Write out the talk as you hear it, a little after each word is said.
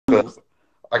because,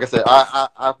 like I said,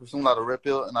 I consume a lot of red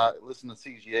pill, and I listen to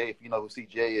CGA. If you know who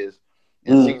CGA is,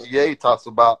 and CGA talks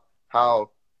about how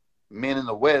men in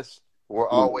the West were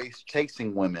always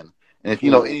chasing women, and if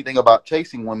you know anything about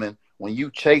chasing women, when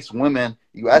you chase women,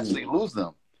 you actually lose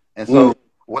them. And so,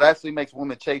 what actually makes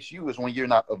women chase you is when you're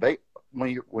not when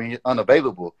you're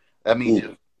unavailable. That means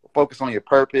you focus on your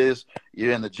purpose.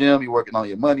 You're in the gym. You're working on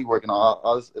your money, working on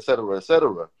all this, et cetera, et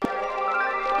cetera.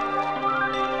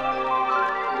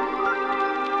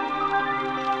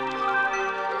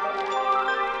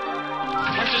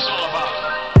 What's this all about?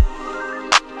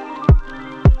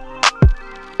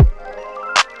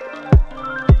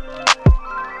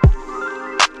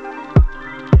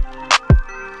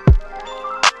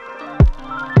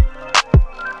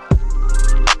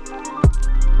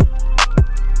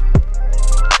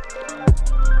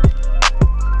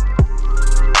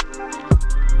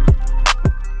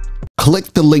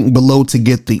 Click the link below to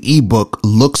get the ebook,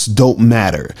 Looks Don't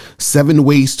Matter, 7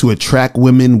 Ways to Attract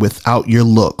Women Without Your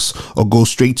Looks, or go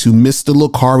straight to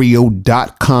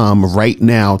mrlocario.com right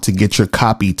now to get your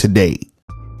copy today.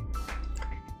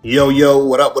 Yo,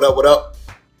 what up, what up, what up?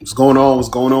 What's going on, what's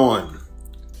going on?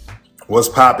 What's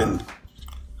poppin'?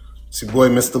 It's your boy,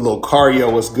 Mr.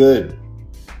 Locario, what's good?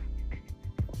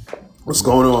 What's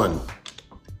going on?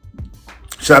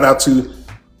 Shout out to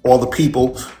all the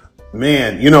people.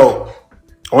 Man, you know,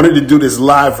 I wanted to do this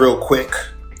live real quick.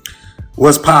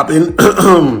 What's poppin'?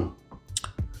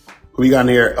 We got in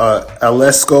here?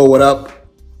 Alesco, what up?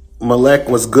 Malek,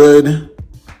 what's good?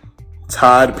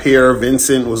 Todd, Pierre,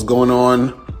 Vincent, what's going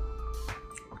on?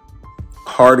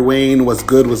 Hardwayne, what's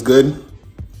good? What's good?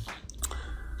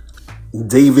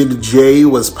 David J,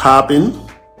 what's poppin'?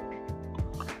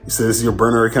 He says, this is your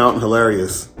burner account?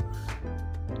 Hilarious.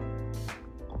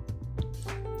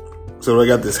 So I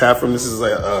got this hat from, this is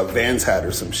like a Vans hat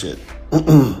or some shit.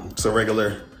 It's a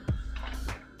regular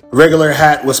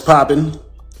hat. What's popping?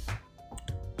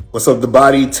 What's up, the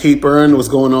body tapering? What's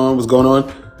going on? What's going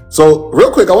on? So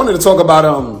real quick, I wanted to talk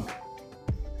about,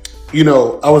 you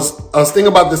know, I was thinking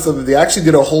about this the other day. I actually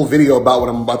did a whole video about what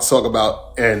I'm about to talk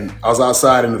about, and I was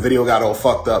outside and the video got all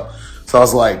fucked up. So I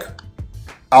was like,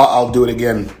 I'll do it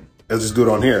again. Let's just do it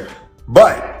on here.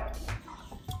 But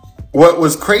what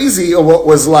was crazy, or what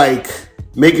was like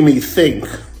making me think,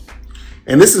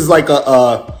 and this is like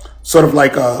a sort of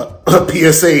like a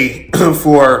PSA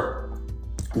for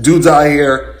dudes out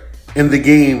here in the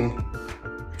game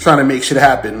trying to make shit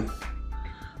happen,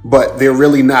 but they're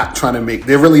really not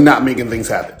making things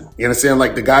happen. You understand?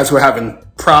 Like the guys who are having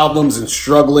problems and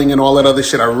struggling and all that other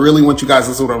shit. I really want you guys to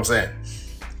listen to what I'm saying.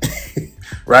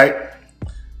 Right?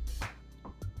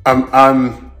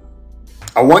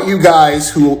 I want you guys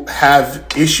who have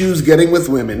issues getting with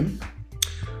women,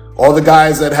 all the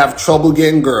guys that have trouble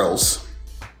getting girls,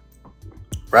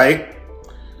 right?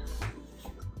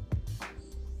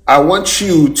 I want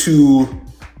you to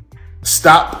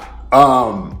stop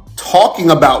talking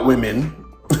about women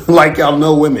like y'all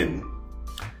know women.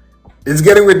 It's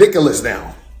getting ridiculous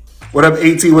now. What up,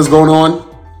 AT? What's going on?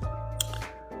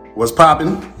 What's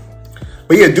popping?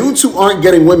 But yeah, dudes who aren't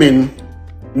getting women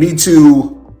need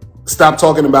to stop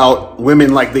talking about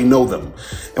women like they know them.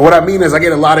 And what I mean is I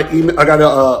get a lot of email, I got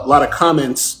a lot of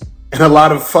comments and a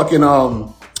lot of fucking,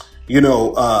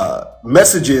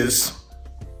 messages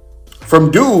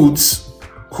from dudes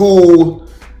who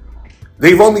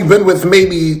they've only been with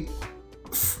maybe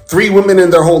 3 women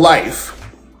in their whole life.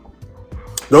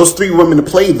 Those 3 women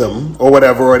played them or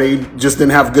whatever, or they just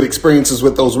didn't have good experiences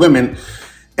with those women.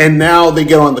 And now they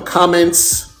get on the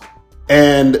comments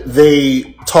and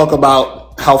they talk about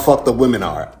how fucked up women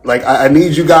are. Like, I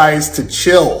need you guys to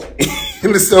chill. You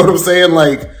understand what I'm saying?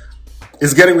 Like,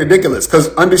 it's getting ridiculous.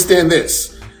 Because understand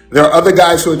this. There are other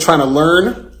guys who are trying to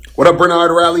learn. What up,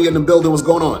 Bernard Rally in the building? What's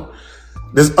going on?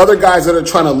 There's other guys that are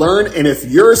trying to learn. And if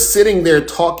you're sitting there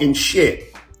talking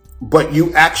shit, but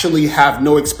you actually have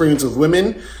no experience with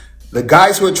women, the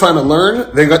guys who are trying to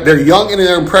learn, they're young and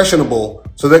they're impressionable.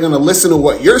 So they're going to listen to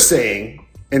what you're saying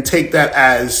and take that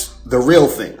as the real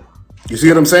thing. You see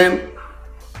what I'm saying?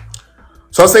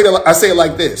 So I say it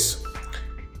like this.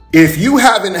 If you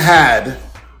haven't had,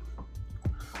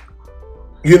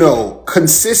 you know,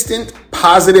 consistent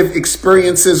positive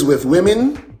experiences with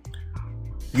women,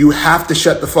 you have to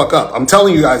shut the fuck up. I'm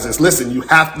telling you guys this. Listen, you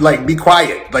have to, like, be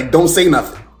quiet. Like, don't say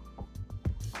nothing.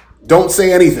 Don't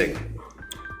say anything.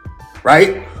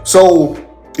 Right?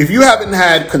 So if you haven't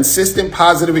had consistent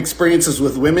positive experiences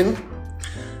with women,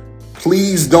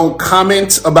 please don't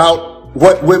comment about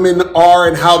what women are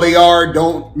and how they are.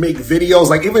 Don't make videos.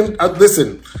 Like, even,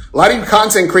 listen, a lot of you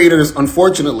content creators,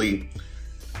 unfortunately,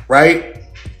 right?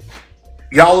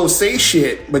 y'all will say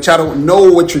shit, but y'all don't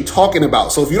know what you're talking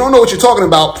about. So if you don't know what you're talking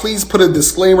about, please put a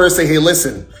disclaimer and say, hey,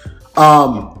 listen.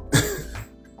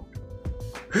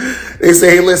 They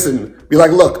say, hey, listen, be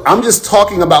like, look, I'm just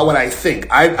talking about what I think.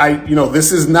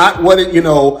 This is not what it,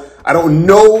 I don't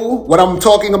know what I'm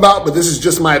talking about, but this is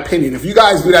just my opinion. If you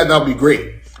guys do that, that'll be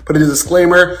great. Put a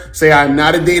disclaimer, say I'm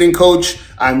not a dating coach.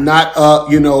 I'm not,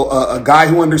 a guy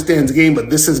who understands game, but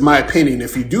this is my opinion.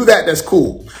 If you do that, that's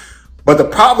cool. But the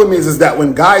problem is that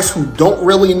when guys who don't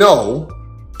really know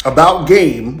about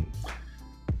game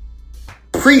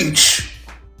preach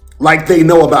like they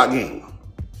know about game.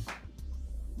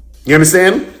 You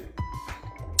understand?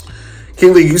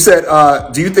 King Lee, you said,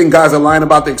 do you think guys are lying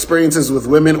about the experiences with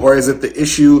women, or is it the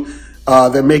issue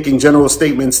they're making general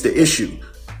statements the issue?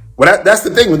 Well, that's the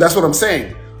thing. That's what I'm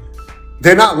saying.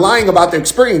 They're not lying about their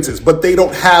experiences, but they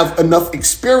don't have enough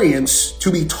experience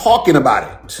to be talking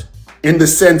about it in the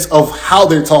sense of how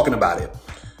they're talking about it.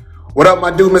 What up,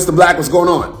 my dude, Mr. Black? What's going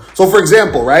on? So, for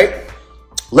example, right?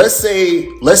 Let's say,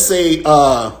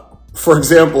 for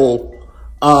example,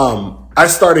 I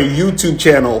start a YouTube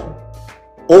channel,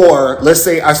 or let's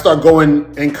say I start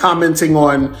going and commenting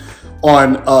on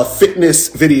fitness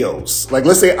videos. Like,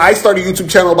 let's say I start a YouTube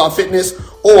channel about fitness,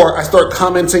 or I start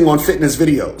commenting on fitness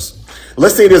videos.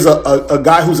 Let's say there's a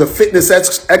guy who's a fitness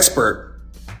expert,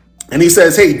 and he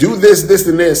says, hey, do this, this,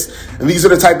 and this, and these are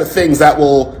the type of things that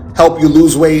will help you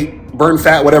lose weight, burn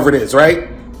fat, whatever it is, right?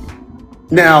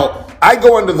 Now, I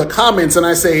go into the comments and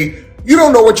I say, you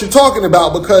don't know what you're talking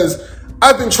about, because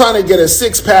I've been trying to get a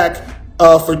six-pack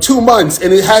for 2 months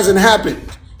and it hasn't happened,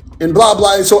 and blah,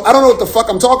 blah. So I don't know what the fuck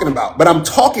I'm talking about, but I'm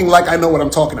talking like I know what I'm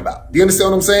talking about. Do you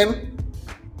understand what I'm saying?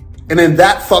 And then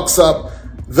that fucks up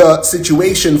the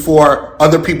situation for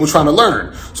other people trying to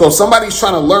learn. So if somebody's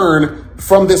trying to learn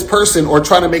from this person or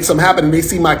trying to make something happen, and they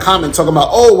see my comment talking about,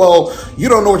 oh, well, you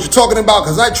don't know what you're talking about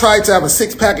because I tried to have a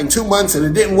six-pack in 2 months and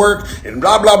it didn't work, and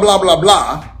blah, blah, blah, blah,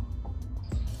 blah,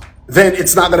 then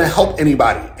it's not going to help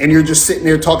anybody. And you're just sitting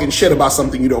there talking shit about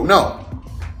something you don't know.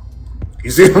 You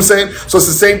see what I'm saying? So it's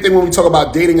the same thing when we talk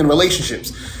about dating and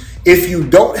relationships. If you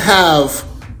don't have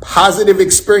positive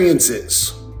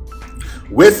experiences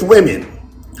with women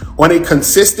on a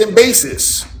consistent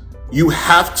basis, you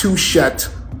have to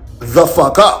shut the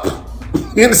fuck up.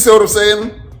 You understand what I'm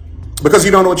saying? Because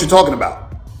you don't know what you're talking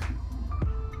about.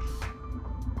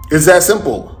 It's that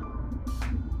simple.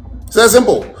 It's that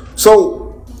simple.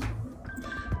 So,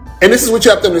 and this is what you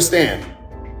have to understand.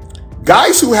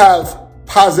 Guys who have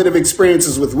positive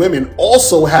experiences with women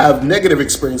also have negative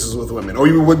experiences with women, or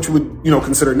what you would,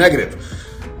 consider negative.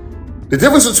 The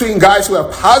difference between guys who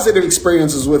have positive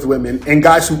experiences with women and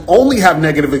guys who only have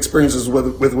negative experiences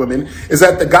with women is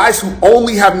that the guys who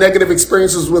only have negative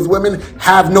experiences with women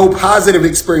have no positive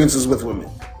experiences with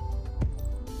women.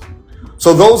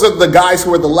 So those are the guys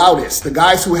who are the loudest, the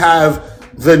guys who have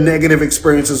the negative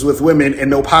experiences with women and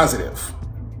no positive.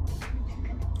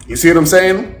 You see what I'm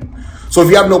saying? So if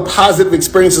you have no positive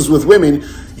experiences with women,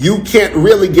 you can't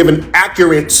really give an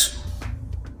accurate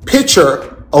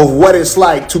picture of what it's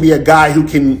like to be a guy who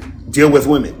can deal with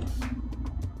women.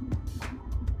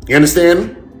 You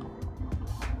understand?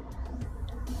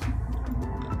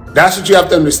 That's what you have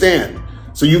to understand.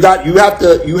 So you have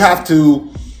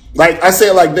to, like, I say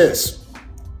it like this.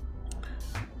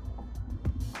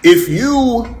 If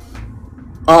you,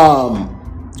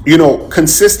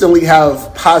 consistently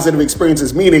have positive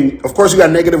experiences, meaning, of course, you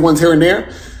got negative ones here and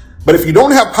there, but if you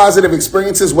don't have positive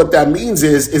experiences, what that means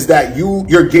is that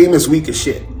your game is weak as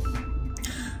shit.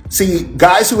 See,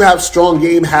 guys who have strong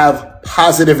game have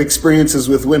positive experiences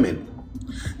with women.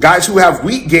 Guys who have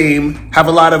weak game have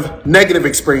a lot of negative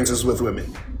experiences with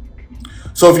women.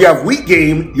 So if you have weak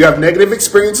game, you have negative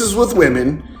experiences with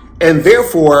women, and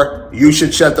therefore you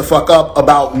should shut the fuck up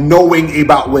about knowing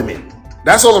about women.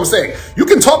 That's all I'm saying. You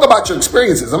can talk about your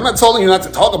experiences. I'm not telling you not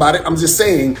to talk about it. I'm just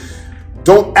saying,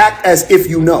 don't act as if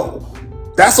you know.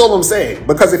 That's all I'm saying.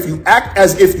 Because if you act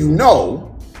as if you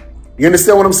know, you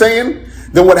understand what I'm saying?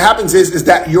 Then what happens is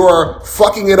that you're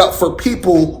fucking it up for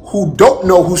people who don't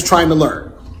know who's trying to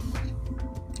learn.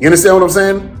 You understand what I'm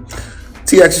saying?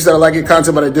 TX, you said I like your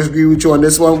content, but I disagree with you on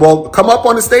this one. Well, come up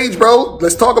on the stage, bro.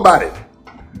 Let's talk about it.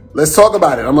 Let's talk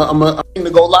about it. I'm going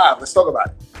to go live. Let's talk about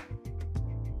it.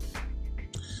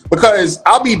 Because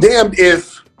I'll be damned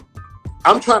if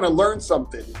I'm trying to learn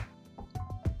something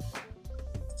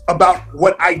about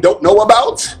what I don't know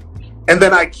about, and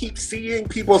then I keep seeing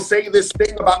people say this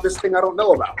thing about this thing I don't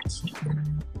know about.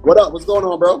 What up? What's going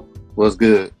on, bro? What's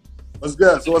good? What's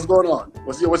good? So what's going on?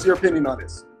 What's your opinion on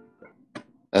this?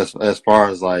 As far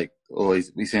as like,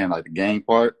 we saying like the game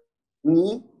part?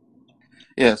 Mm-hmm.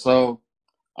 Yeah, so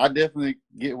I definitely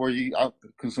get where I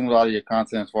consume a lot of your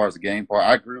content as far as the game part.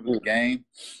 I agree with the game,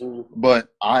 but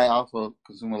I also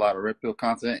consume a lot of red pill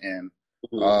content. And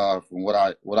from what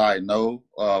I know,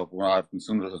 when I've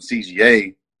consumed the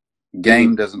CGA,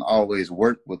 game doesn't always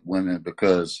work with women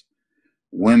because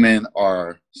women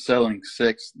are selling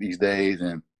sex these days,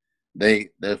 and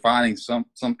they're finding some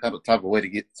type of way to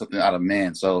get something out of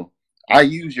men. So I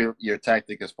use your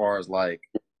tactic as far as like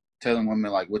telling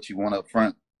women like what you want up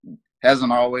front.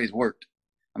 Hasn't always worked.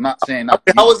 I'm not saying not.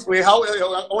 Okay, how is wait, how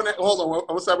I want to hold on.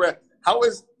 I'm sorry. How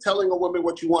is telling a woman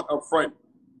what you want up front?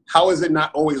 How has it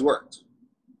not always worked?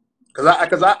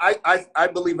 Because I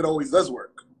believe it always does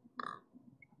work.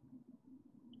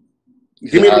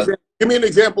 Give me an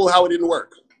example of how it didn't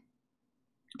work.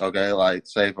 Okay, like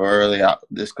say for earlier,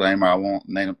 disclaimer, I won't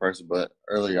name the person, but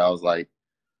earlier I was like,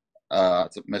 I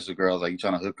messaged the girl, I was like, you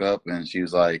trying to hook up? And she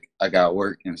was like, I got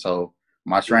work. And so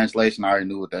my translation, I already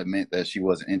knew what that meant, that she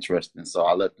wasn't interested. And so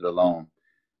I left it alone.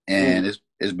 And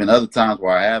it's been other times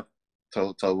where I have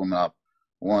told women I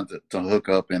wanted to hook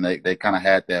up, and they kind of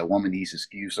had that womanese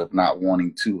excuse of not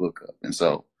wanting to hook up. And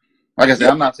so, like I said,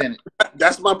 I'm not saying it.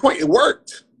 That's my point. It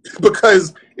worked.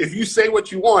 Because if you say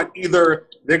what you want, either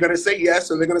they're going to say yes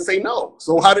or they're going to say no.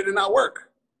 So how did it not work?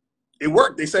 It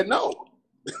worked. They said no.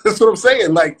 That's what I'm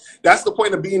saying. Like, that's the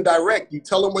point of being direct. You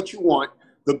tell them what you want.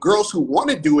 The girls who want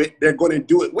to do it, they're going to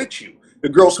do it with you. The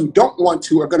girls who don't want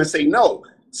to are going to say no.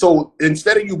 So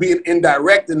instead of you being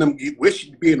indirect and them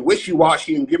being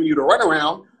wishy-washy and giving you the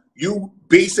runaround, you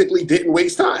basically didn't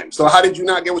waste time. So how did you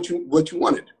not get what you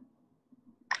wanted?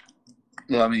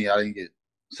 Well, I mean, I didn't get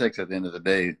sex at the end of the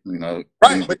day, you know.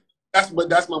 Right, but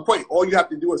that's my point. All you have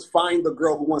to do is find the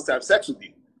girl who wants to have sex with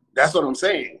you. That's what I'm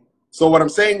saying. So what I'm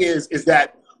saying is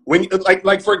that when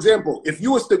like for example, if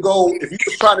you was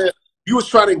trying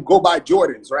to go buy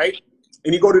Jordans, right?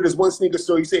 And you go to this one sneaker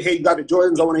store, you say, hey, you got the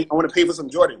Jordans? I want to pay for some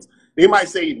Jordans. They might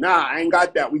say, nah, I ain't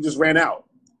got that. We just ran out.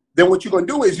 Then what you're gonna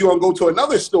do is you're gonna go to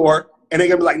another store and they're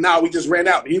gonna be like, nah, we just ran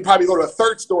out. And you probably go to a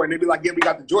third store and they'll be like, yeah, we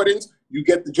got the Jordans. You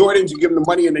get the Jordans, you give them the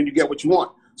money, and then you get what you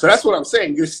want. So that's what I'm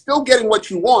saying. You're still getting what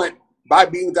you want by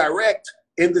being direct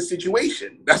in the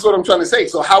situation. That's what I'm trying to say.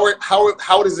 So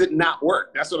how does it not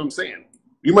work? That's what I'm saying.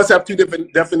 You must have two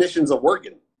different definitions of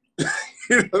working.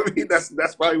 You know what I mean?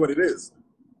 That's probably what it is.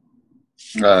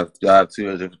 I have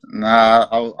two different.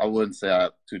 Nah, I wouldn't say I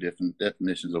have two different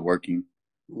definitions of working.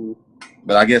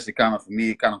 But I guess for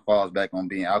me, it kind of falls back on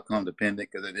being outcome dependent.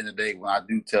 Because at the end of the day, when I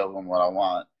do tell them what I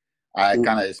want, I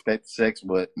kind of expect sex,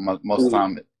 but most of the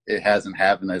time it hasn't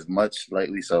happened as much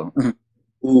lately. So,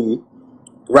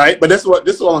 right. But this is what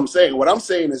I'm saying. What I'm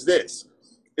saying is this: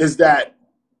 is that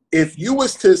if you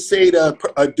was to say to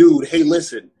a dude, hey,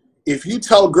 listen, if you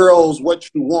tell girls what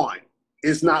you want,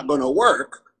 it's not going to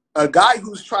work. A guy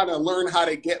who's trying to learn how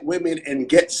to get women and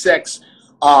get sex,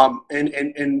 and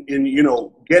you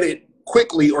know, get it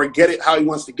quickly or get it how he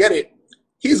wants to get it,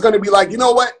 he's going to be like, you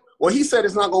know what? Well, he said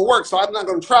it's not going to work, so I'm not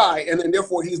going to try, and then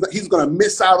therefore he's going to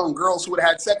miss out on girls who would have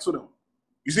had sex with him.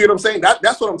 You see what I'm saying?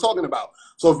 That's what I'm talking about.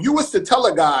 So if you was to tell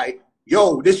a guy,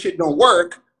 yo, this shit don't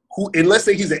work, and let's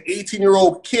say he's an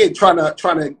 18-year-old kid trying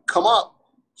to come up,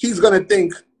 he's going to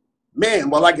think, man,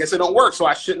 well, I guess it don't work, so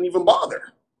I shouldn't even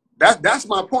bother. That's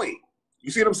my point. You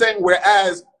see what I'm saying?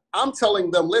 Whereas I'm telling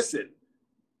them, listen,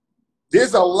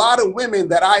 there's a lot of women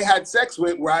that I had sex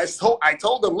with where I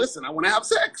told them, listen, I want to have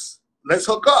sex. Let's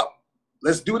hook up.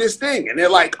 Let's do this thing. And they're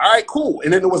like, all right, cool.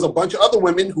 And then there was a bunch of other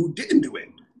women who didn't do it.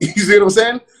 You see what I'm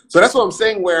saying? So that's what I'm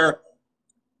saying, where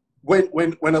when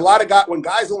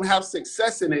guys don't have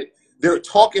success in it, they're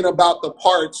talking about the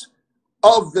parts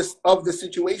of the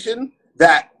situation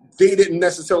that they didn't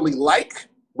necessarily like,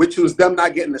 which was them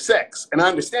not getting the sex. And I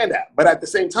understand that. But at the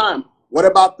same time, what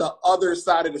about the other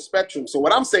side of the spectrum? So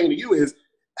what I'm saying to you is,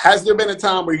 has there been a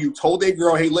time where you told a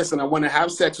girl, hey, listen, I want to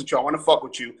have sex with you. I want to fuck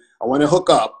with you. I want to hook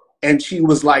up. And she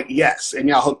was like, yes. And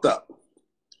y'all hooked up.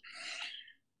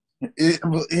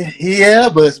 Yeah,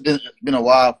 but it's been a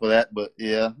while for that. But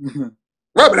yeah.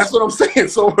 Right, but that's what I'm saying.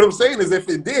 So what I'm saying is, if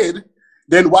it did,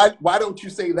 then why don't you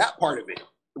say that part of it?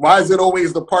 Why is it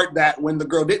always the part that when the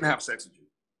girl didn't have sex with you?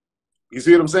 You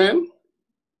see what I'm saying?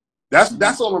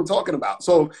 That's all I'm talking about.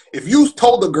 So if you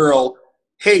told the girl,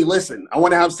 hey, listen, I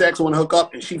want to have sex, I want to hook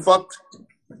up, and she fucked,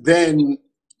 then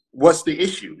what's the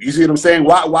issue? You see what I'm saying?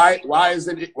 Why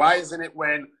isn't it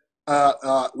when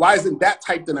why isn't that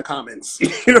typed in the comments?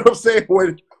 You know what I'm saying?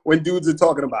 When dudes are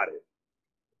talking about it.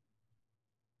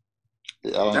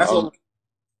 Yeah, I don't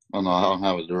know. I don't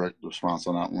have a direct response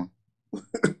on that one.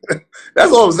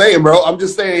 That's all I'm saying, bro. I'm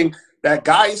just saying that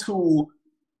guys who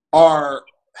are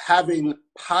having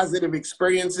positive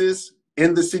experiences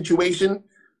in the situation,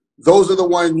 those are the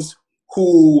ones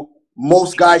who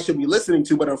most guys should be listening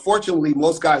to. But unfortunately,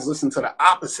 most guys listen to the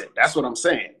opposite. That's what I'm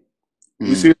saying.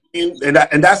 You see what I mean?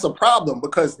 And that's a problem,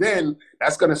 because then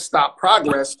that's going to stop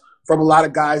progress from a lot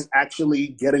of guys actually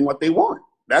getting what they want.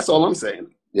 That's all I'm saying.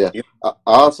 Yeah. I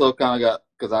also kind of got,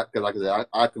 because like I said,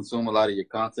 I consume a lot of your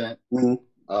content.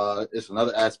 It's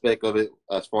another aspect of it,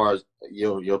 as far as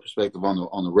your perspective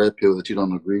on the red pill that you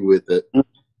don't agree with, that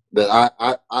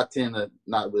I tend to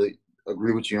not really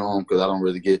agree with you on, because I don't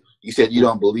really get. You said you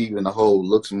don't believe in the whole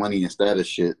looks, money, and status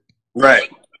shit, right?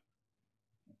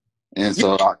 And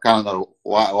so I kind of know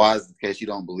why is the case you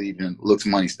don't believe in looks,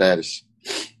 money, status.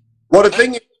 Well, the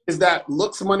thing is that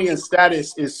looks, money, and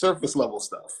status is surface level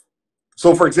stuff.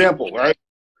 So, for example, right?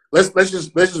 Let's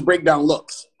just break down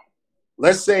looks.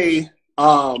 Let's say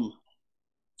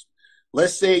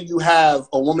you have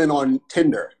a woman on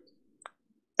Tinder,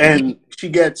 and she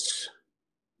gets,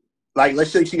 like,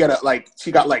 let's say she got like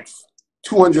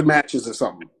 200 matches or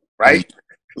something, right?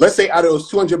 Let's say out of those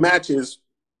 200 matches,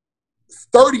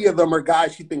 30 of them are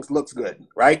guys she thinks looks good,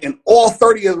 right? And all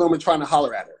 30 of them are trying to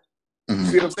holler at her. You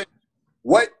see what I'm saying?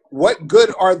 What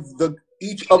good are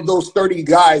each of those 30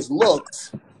 guys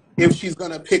looks if she's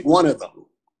gonna pick one of them?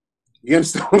 You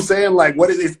understand what I'm saying? Like, what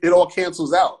is it? It all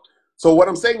cancels out. So what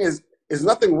I'm saying is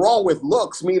nothing wrong with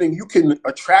looks, meaning you can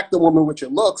attract a woman with your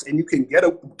looks, and you can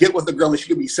get with a girl and she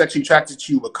can be sexually attracted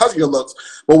to you because of your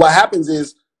looks. But what happens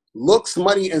is looks,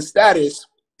 money, and status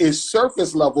is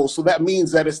surface level, so that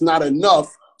means that it's not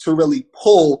enough to really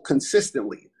pull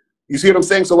consistently. You see what I'm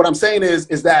saying? So what I'm saying is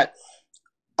that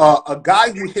a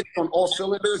guy who hits on all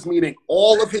cylinders, meaning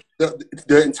all of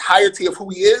the entirety of who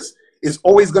he is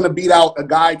always going to beat out a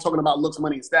guy talking about looks,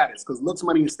 money, and status, because looks,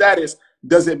 money, and status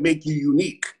doesn't make you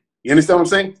unique. You understand what I'm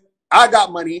saying? I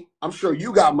got money. I'm sure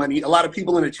you got money. A lot of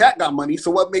people in the chat got money. So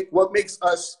what makes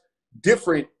us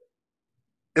different?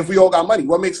 If we all got money,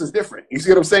 what makes us different? You see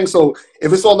what I'm saying? So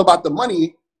if it's all about the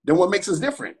money, then what makes us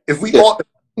different? If we all,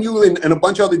 you and a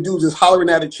bunch of other dudes is hollering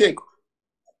at a chick,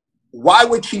 why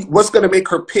would she, what's going to make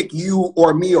her pick you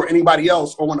or me or anybody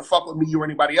else, or want to fuck with me or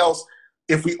anybody else,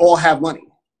 if we all have money?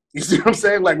 You see what I'm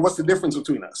saying? Like, what's the difference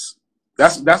between us?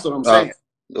 That's what I'm saying.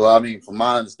 Well, I mean, from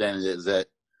my understanding is that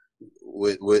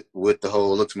with the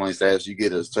whole looks, money, status, you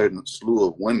get a certain slew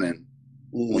of women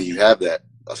when you have that.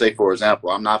 I'll say, for example,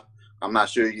 I'm not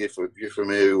sure if you're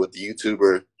familiar with the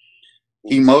YouTuber.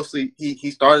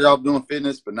 He started off doing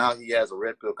fitness, but now he has a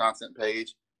red pill content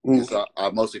page. So I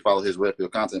mostly follow his red pill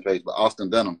content page. But Austin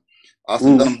Dunham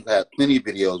had plenty of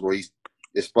videos where he's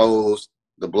exposed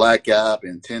the black app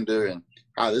and Tinder, and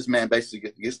how this man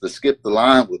basically gets to skip the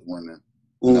line with women.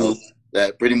 You know,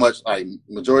 that pretty much, like,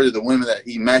 majority of the women that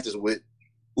he matches with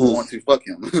want to fuck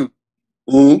him.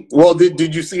 Well,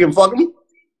 did you see him fuck him?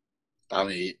 I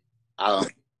mean, I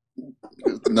don't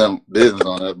no business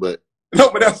on that, but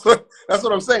no, but that's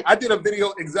what I'm saying. I did a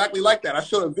video exactly like that. I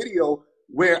showed a video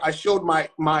where I showed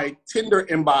my Tinder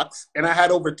inbox, and I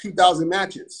had over 2,000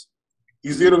 matches.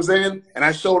 You see what I'm saying? And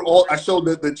I showed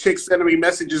the chicks sending me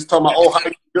messages talking about, oh, how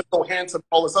you're so handsome,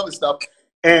 all this other stuff.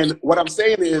 And what I'm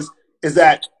saying is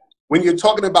that when you're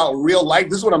talking about real life,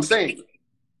 this is what I'm saying.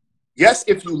 Yes,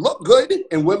 if you look good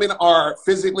and women are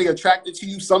physically attracted to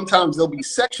you, sometimes they'll be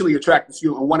sexually attracted to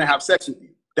you and want to have sex with you.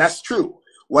 That's true.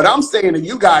 What I'm saying to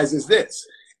you guys is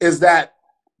that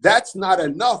that's not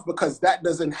enough, because that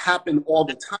doesn't happen all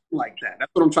the time like that. That's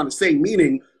what I'm trying to say.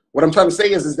 Meaning, what I'm trying to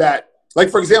say is that, like,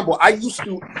 for example, I used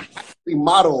to actually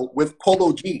model with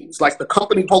polo jeans, like the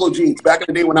company polo jeans, back in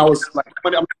the day when I was like,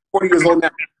 I'm 40 years old now.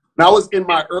 When I was in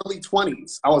my early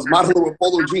 20s, I was modeling with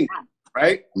polo jeans,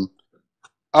 right?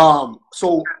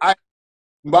 So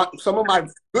some of my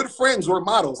good friends were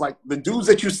models, like the dudes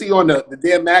that you see on the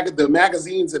damn the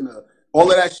magazines and all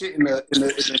of that shit,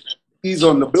 he's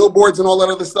on the billboards and all that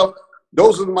other stuff.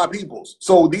 Those are my peoples.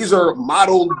 So these are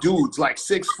model dudes, like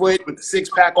 6 foot with the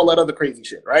 6-pack, all that other crazy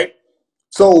shit, right?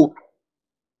 So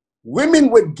women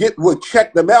would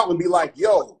check them out and be like,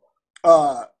 yo,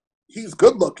 he's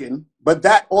good looking, but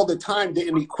that all the time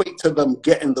didn't equate to them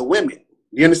getting the women.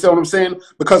 You understand what I'm saying?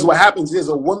 Because what happens is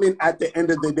a woman at the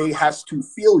end of the day has to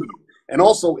feel you. And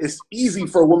also, it's easy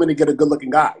for a woman to get a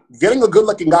good-looking guy. Getting a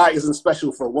good-looking guy isn't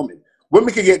special for a woman.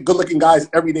 Women can get good-looking guys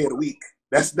every day of the week.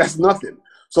 That's nothing.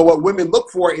 So what women look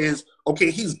for is,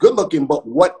 okay, he's good-looking, but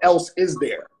what else is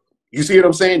there? You see what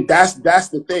I'm saying? That's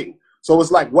the thing. So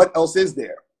it's like, what else is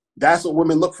there? That's what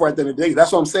women look for at the end of the day.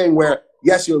 That's what I'm saying, where,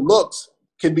 yes, your looks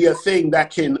can be a thing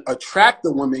that can attract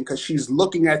the woman because she's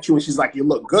looking at you and she's like, you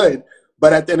look good.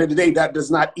 But at the end of the day, that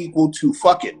does not equal to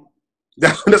fucking.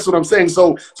 That's what I'm saying.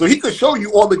 So he could show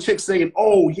you all the chicks saying,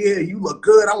 oh, yeah, you look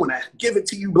good. I want to give it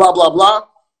to you, blah, blah, blah.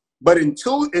 But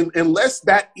unless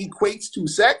that equates to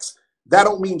sex, that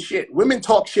don't mean shit. Women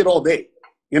talk shit all day.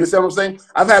 You understand what I'm saying?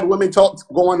 I've had women talk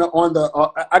going on the.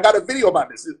 I got a video about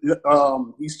this.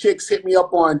 These chicks hit me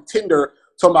up on Tinder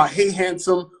talking about, hey,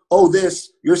 handsome, oh,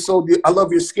 this, you're so, I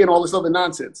love your skin, all this other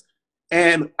nonsense.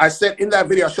 And I said in that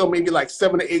video, I showed maybe like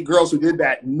 7 or 8 girls who did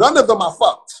that. None of them I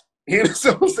fucked. You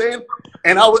understand what I'm saying?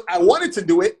 And I wanted to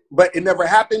do it, but it never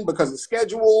happened because of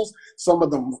schedules. Some of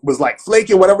them was like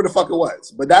flaking, whatever the fuck it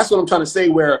was. But that's what I'm trying to say,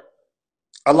 where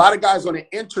a lot of guys on the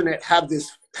internet have this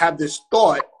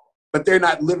thought, but they're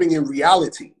not living in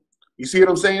reality. You see what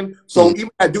I'm saying? So even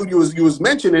that dude you was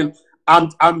mentioning,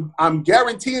 I'm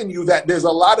guaranteeing you that there's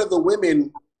a lot of the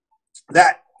women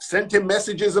that sent him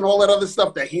messages and all that other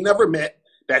stuff that he never met,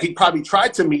 that he probably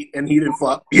tried to meet and he didn't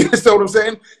fuck. You understand what I'm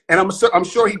saying? And I'm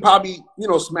sure he probably, you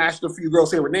know, smashed a few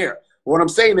girls here and there. But what I'm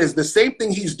saying is the same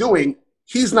thing he's doing,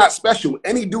 he's not special.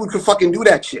 Any dude can fucking do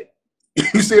that shit.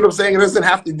 You see what I'm saying? It doesn't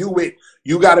have to do with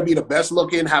you got to be the best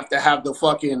looking, have to have the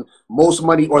fucking most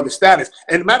money or the status.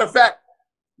 And matter of fact,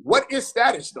 what is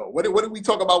status though? What do we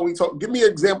talk about when we talk? Give me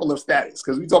an example of status,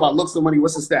 because we talk about looks and money.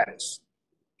 What's the status?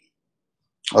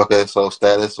 Okay, so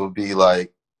status would be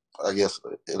like, I guess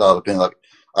it all depends. Like,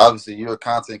 obviously, you're a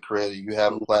content creator. You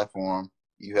have a platform.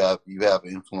 You have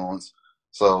influence.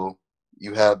 So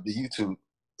you have the YouTube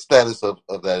status of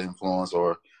that influence.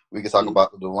 Or we could talk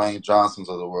about the Dwayne Johnsons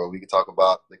of the world. We could talk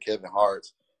about the Kevin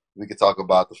Harts. We could talk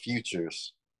about the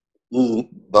Futures.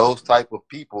 Those type of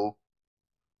people,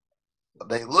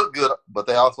 they look good, but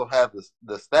they also have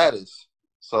the status.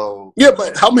 So yeah,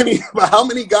 but how many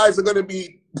guys are going to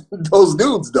be those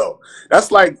dudes though? That's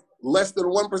like less than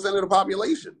 1% of the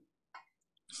population.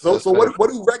 So what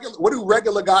do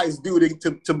regular guys do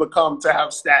to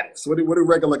have status? What do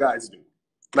regular guys do?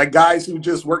 Like guys who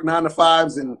just work 9 to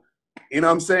 5s and, you know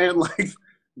what I'm saying, like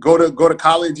go to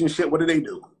college and shit. What do they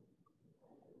do?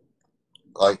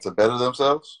 Like to better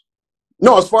themselves?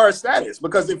 No, as far as status,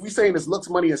 because if we're saying it's looks,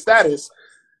 money, and status,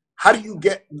 how do you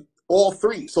get all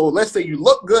three? So let's say you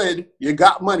look good, you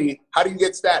got money. How do you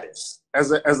get status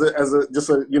as a just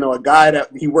a, you know, a guy that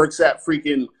he works at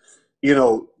freaking, you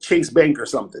know, Chase Bank or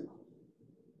something?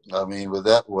 I mean, with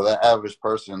that average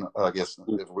person, I guess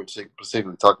if we're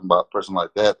specifically talking about a person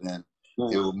like that, then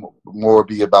it would more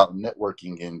be about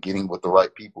networking and getting with the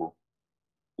right people.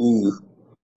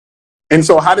 And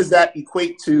so, how does that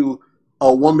equate to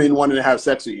a woman wanting to have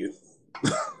sex with you?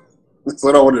 That's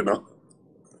what I want to know.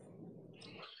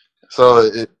 So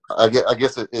I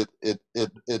guess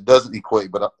it doesn't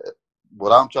equate, but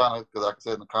what I'm trying to, because like I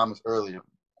said in the comments earlier,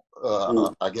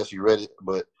 I guess you read it,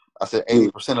 but I said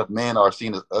 80% of men are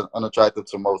seen as unattractive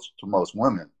to most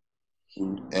women,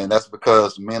 and that's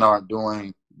because men aren't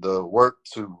doing the work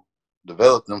to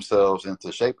develop themselves and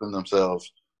to shape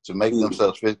themselves to make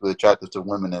themselves physically attractive to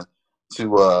women and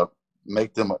to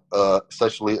make them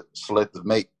sexually selective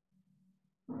mate.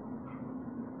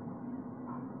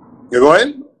 You go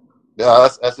ahead. Yeah,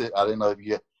 that's it. I didn't know if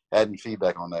you had any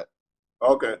feedback on that.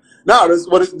 Okay. No, this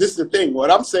is the thing. What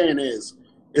I'm saying is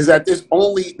that there's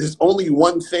only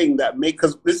one thing that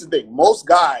because this is the thing. Most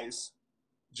guys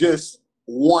just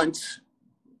want,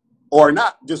 or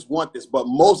not just want this, but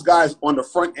most guys on the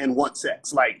front end want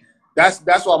sex. Like that's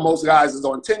why most guys is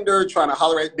on Tinder trying to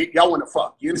holler at y'all want to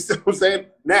fuck. You understand what I'm saying?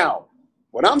 Now,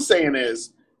 what I'm saying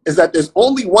is that there's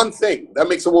only one thing that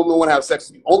makes a woman want to have sex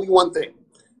with you. Only one thing.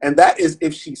 And that is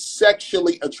if she's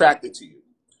sexually attracted to you.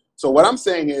 So what I'm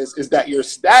saying is that your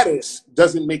status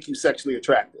doesn't make you sexually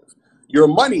attractive. Your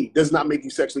money does not make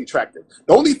you sexually attractive.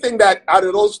 The only thing that out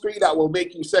of those three that will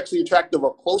make you sexually attractive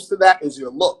or close to that is your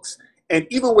looks. And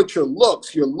even with your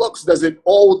looks doesn't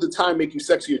all the time make you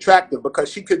sexually attractive,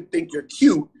 because she could think you're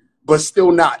cute but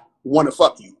still not want to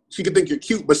fuck you. She could think you're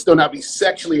cute but still not be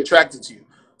sexually attracted to you.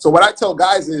 So what I tell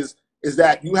guys is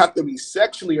that you have to be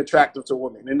sexually attractive to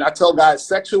women. And I tell guys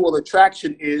sexual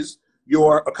attraction is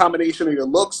a combination of your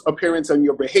looks, appearance, and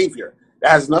your behavior.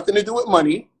 That has nothing to do with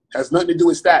money, has nothing to do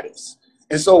with status.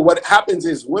 And so what happens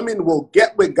is women will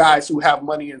get with guys who have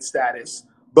money and status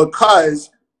because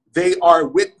they are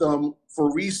with them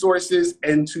for resources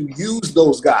and to use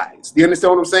those guys. Do you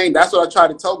understand what I'm saying? That's what I try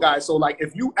to tell guys. So like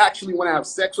if you actually want to have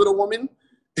sex with a woman,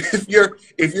 if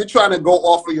you're trying to go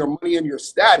off of your money and your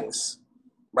status,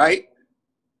 right?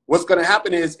 What's going to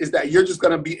happen is that you're just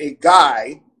going to be a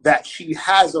guy that she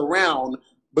has around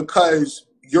because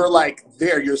you're like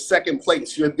there, you're second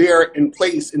place. You're there in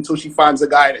place until she finds a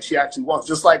guy that she actually wants.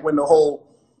 Just like when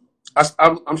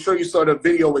I'm sure you saw the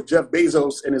video with Jeff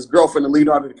Bezos and his girlfriend and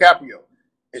Leonardo DiCaprio.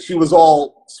 And she was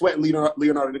all sweating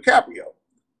Leonardo DiCaprio.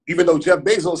 Even though Jeff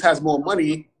Bezos has more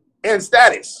money and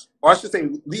status. Or I should say,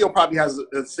 Leo probably has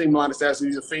the same amount of status.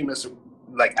 He's a famous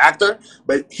like actor,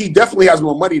 but he definitely has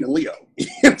more money than Leo. You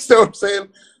understand what I'm saying?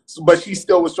 So, but she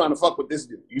still was trying to fuck with this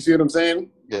dude. You see what I'm saying?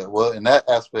 Yeah, well, in that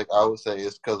aspect, I would say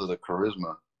it's because of the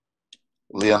charisma.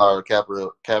 Leonardo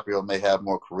DiCaprio may have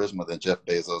more charisma than Jeff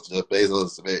Bezos. Jeff Bezos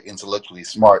is a very intellectually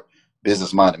smart,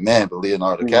 business-minded man, but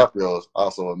Leonardo DiCaprio is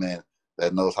also a man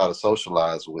that knows how to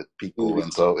socialize with people.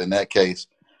 And so in that case,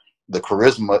 the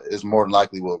charisma is more than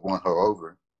likely what won her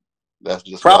over. That's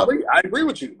just probably. I agree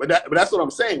with you, but that's what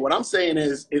I'm saying. What I'm saying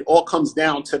is it all comes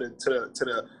down to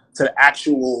the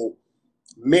actual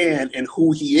man and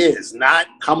who he is, not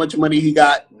how much money he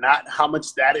got, not how much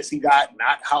status he got,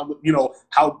 not how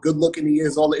how good looking he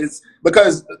is. All it's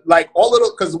because like all of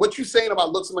the because what you're saying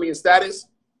about looks, money, and status,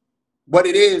 what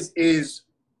it is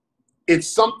it's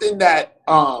something that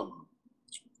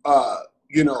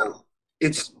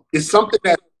it's something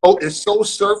that is so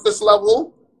surface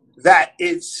level that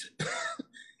it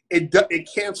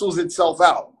cancels itself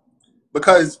out,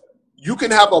 because you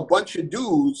can have a bunch of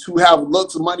dudes who have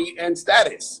looks, money, and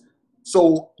status.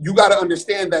 So you got to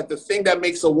understand that the thing that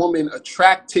makes a woman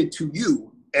attracted to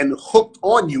you and hooked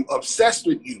on you, obsessed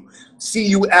with you, see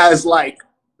you as like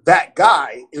that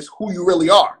guy, is who you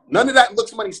really are. None of that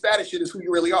looks, money, status shit is who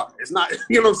you really are. It's not,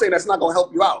 you know what I'm saying? That's not going to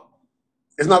help you out.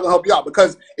 It's not going to help you out,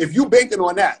 because if you banking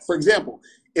on that, for example,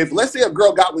 if let's say a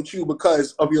girl got with you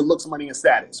because of your looks, money, and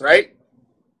status, right?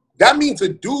 That means a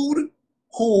dude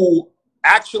who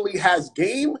actually has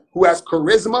game, who has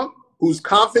charisma, who's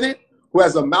confident, who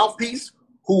has a mouthpiece,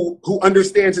 who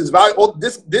understands his value. Oh,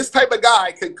 this type of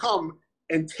guy could come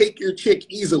and take your chick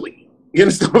easily. You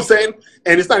understand what I'm saying?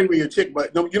 And it's not even your chick,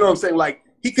 but you know what I'm saying? Like,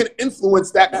 he can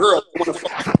influence that girl to want to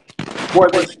fuck more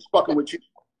than she's fucking with you.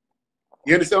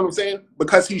 You understand what I'm saying?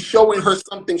 Because he's showing her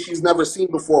something she's never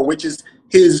seen before, which is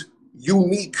his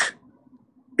unique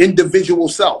individual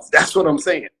self. That's what I'm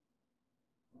saying.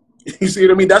 You see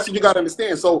what I mean? That's what you got to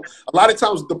understand. So a lot of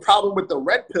times the problem with the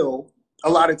red pill, a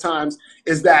lot of times,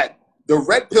 is that the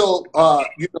red pill,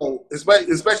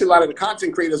 especially a lot of the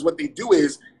content creators, what they do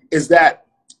is that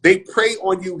they prey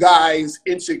on you guys'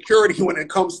 insecurity when it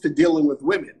comes to dealing with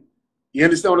women. You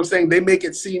understand what I'm saying? They make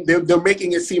it seem, they're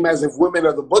making it seem as if women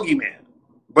are the boogeyman,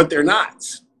 but they're not.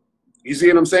 You see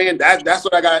what I'm saying? That's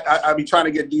what I be trying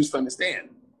to get dudes to understand.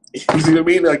 You see what I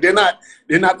mean? Like, they're not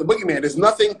the boogeyman. There's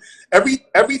nothing,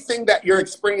 everything that you're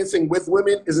experiencing with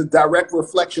women is a direct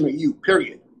reflection of you,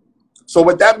 period. So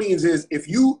what that means is if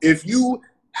you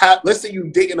have, let's say you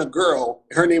dating a girl,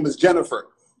 her name is Jennifer.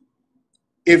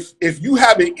 If you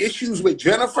having issues with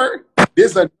Jennifer,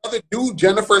 there's another dude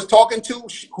Jennifer's talking to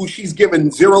who she's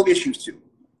given zero issues to.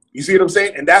 You see what I'm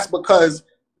saying? And that's because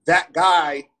that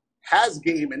guy has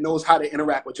game and knows how to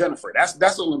interact with Jennifer. That's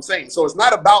what I'm saying. So it's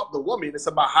not about the woman, it's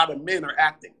about how the men are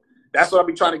acting. That's what I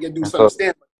be trying to get dudes to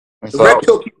understand. The red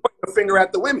pill keep pointing the finger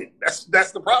at the women. That's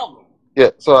the problem.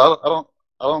 Yeah, so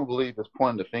I don't believe it's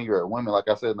pointing the finger at women. Like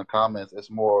I said in the comments,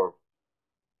 it's more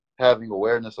having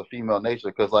awareness of female nature.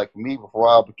 Because like for me, before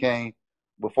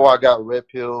I got red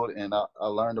pilled and I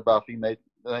learned about female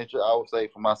nature, I would say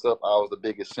for myself, I was the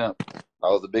biggest simp. I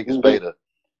was the biggest beta.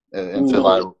 Until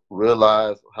I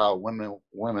realized how women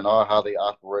are, how they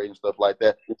operate and stuff like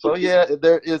that. So yeah,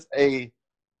 there is a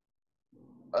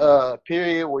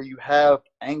period where you have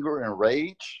anger and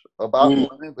rage about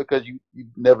women because you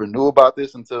never knew about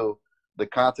this until the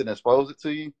content exposed it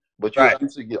to you. But you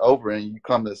eventually get over it and you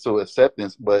come to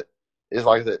acceptance. But it's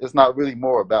like I said, it's not really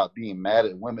more about being mad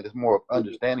at women. It's more of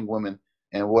understanding women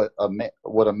and what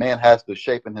a man has to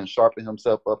shape and sharpen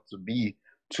himself up to be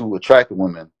to attract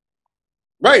women.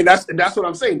 Right, that's what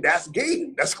I'm saying. That's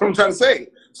game. That's what I'm trying to say.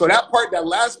 So that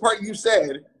last part you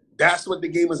said, that's what the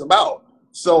game is about.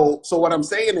 So what I'm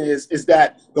saying is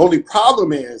that the only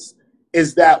problem is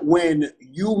that when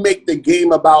you make the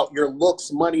game about your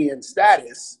looks, money, and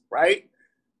status, right?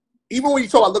 Even when you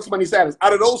talk about looks, money, status,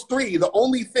 out of those three, the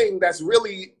only thing that's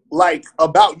really like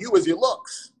about you is your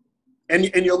looks, and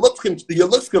your looks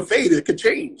can fade. It could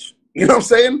change. You know what I'm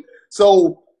saying?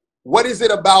 So what is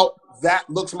it about that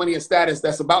looks, money, and status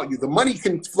that's about you? The money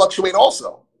can fluctuate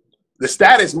also. The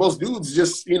status, most dudes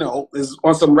just, is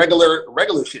on some regular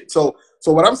shit. So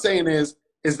what I'm saying is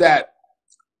that,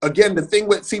 again, the thing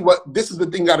with, this is the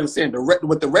thing you gotta understand.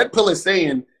 What the red pill is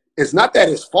saying is not that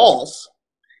it's false,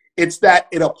 it's that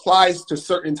it applies to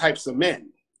certain types of men.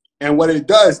 And what it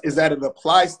does is that it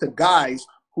applies to guys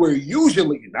who are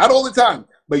usually, not all the time,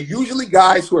 but usually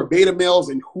guys who are beta males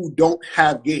and who don't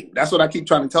have game. That's what I keep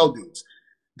trying to tell dudes.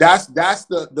 That's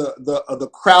the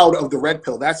crowd of the red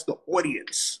pill. That's the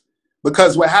audience.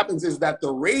 Because what happens is that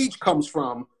the rage comes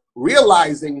from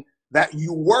realizing that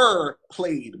you were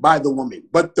played by the woman,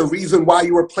 but the reason why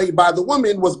you were played by the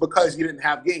woman was because you didn't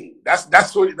have game.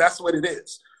 That's what it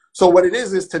is. So what it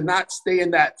is to not stay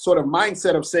in that sort of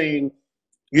mindset of saying,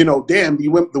 you know, damn, the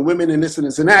women and this and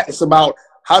this and that. It's about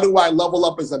how do I level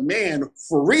up as a man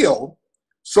for real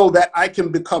so that I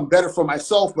can become better for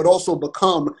myself, but also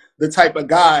become the type of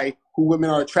guy who women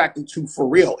are attracted to for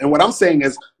real. And what I'm saying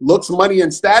is looks, money,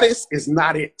 and status is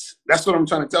not it. That's what I'm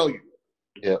trying to tell you.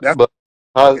 Yeah, That's, but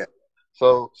how, yeah.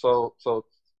 so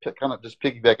kind of just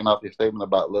piggybacking off your statement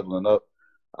about leveling up.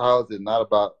 How is it not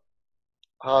about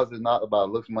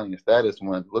looks, money, and status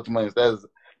when looks, money, and status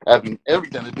having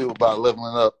everything to do about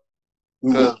leveling up?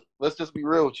 Because let's just be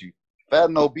real with you, fat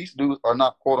and obese dudes are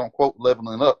not quote unquote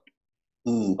leveling up.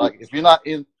 Like if you're not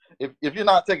if you're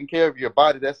not taking care of your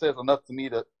body, that says enough to me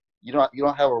that you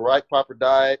don't have a right proper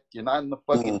diet. You're not in the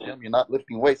fucking gym. You're not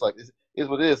lifting weights. Like this is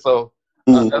what it is. So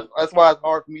that's why it's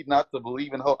hard for me not to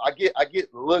believe in hope. I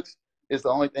get looks is the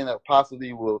only thing that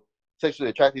possibly will sexually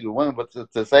attract you to women, but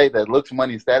to say that looks,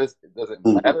 money, and status it doesn't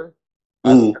matter,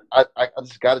 I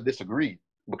just got to disagree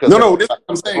because no, this is what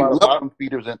I'm saying. A lot of bottom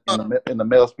feeders in the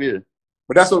male sphere.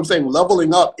 But that's what I'm saying.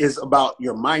 Leveling up is about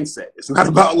your mindset. It's not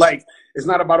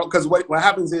about because what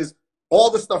happens is all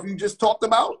the stuff you just talked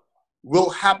about will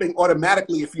happen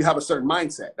automatically if you have a certain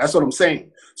mindset. That's what I'm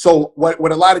saying. So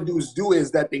what a lot of dudes do is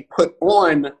that they put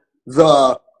on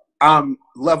the I'm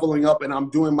leveling up and I'm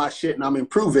doing my shit and I'm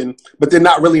improving, but they're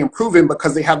not really improving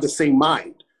because they have the same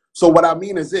mind. So what I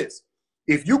mean is this.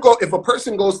 If a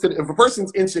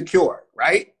person's insecure,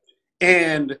 right?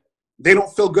 And they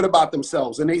don't feel good about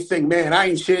themselves and they think, man, I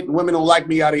ain't shit and women don't like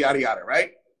me, yada, yada, yada,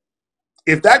 right?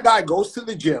 If that guy goes to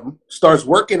the gym, starts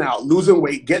working out, losing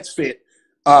weight, gets fit,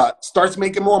 starts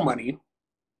making more money,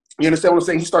 you understand what I'm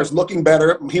saying? He starts looking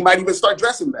better. He might even start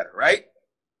dressing better, right?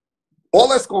 All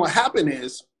that's going to happen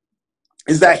is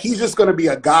that he's just going to be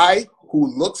a guy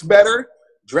who looks better,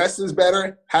 dresses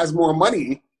better, has more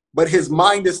money, but his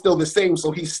mind is still the same.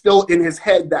 So he's still in his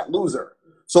head that loser.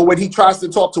 So when he tries to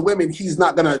talk to women, he's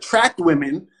not going to attract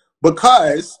women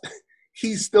because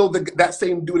he's still that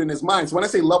same dude in his mind. So when I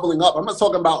say leveling up, I'm not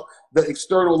talking about the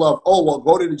external of, oh, well,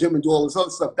 go to the gym and do all this other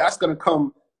stuff. That's going to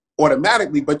come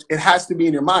automatically, but it has to be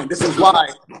in your mind. This is why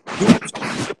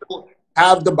people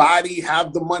have the body,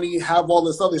 have the money, have all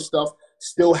this other stuff,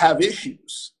 still have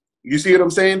issues. You see what I'm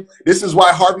saying? This is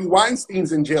why Harvey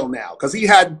Weinstein's in jail now, because he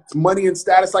had money and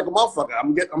status like a motherfucker.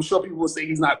 I'm sure people will say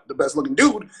he's not the best looking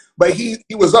dude, but he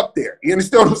was up there. You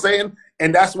understand what I'm saying?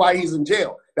 And that's why he's in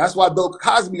jail. That's why Bill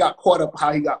Cosby got caught up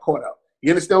how he got caught up. You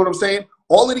understand what I'm saying?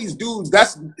 All of these dudes,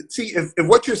 if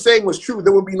what you're saying was true,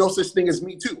 there would be no such thing as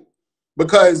Me Too.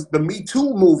 Because the Me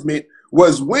Too movement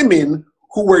was women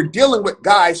who were dealing with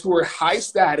guys who were high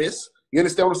status, you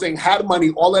understand what I'm saying, had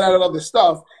money, all of that other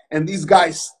stuff, and these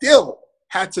guys still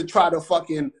had to try to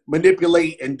fucking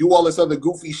manipulate and do all this other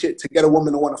goofy shit to get a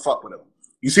woman to want to fuck with them.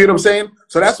 You see what I'm saying?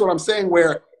 So that's what I'm saying,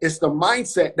 where it's the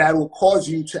mindset that will cause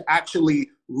you to actually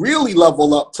really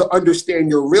level up to understand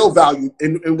your real value.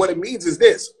 And what it means is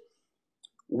this: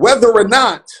 whether or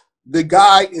not the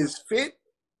guy is fit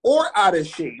or out of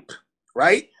shape,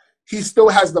 right? He still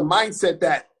has the mindset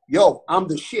that, yo, I'm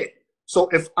the shit. So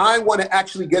if I want to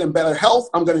actually get in better health,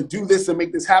 I'm going to do this and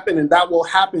make this happen. And that will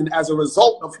happen as a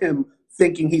result of him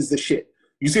thinking he's the shit.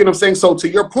 You see what I'm saying? So to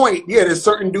your point, yeah, there's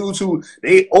certain dudes who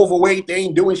they overweight, they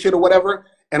ain't doing shit or whatever.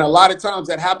 And a lot of times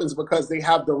that happens because they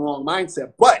have the wrong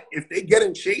mindset. But if they get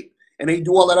in shape and they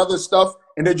do all that other stuff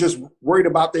and they're just worried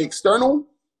about the external,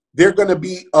 they're going to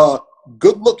be a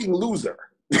good looking loser.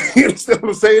 You understand what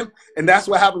I'm saying? And that's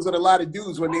what happens with a lot of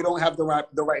dudes when they don't have the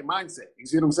right mindset. You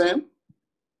see what I'm saying?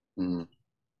 Mm-hmm.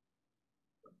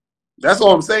 That's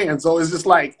all I'm saying. So it's just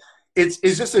like it's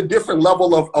just a different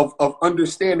level of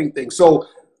understanding things. So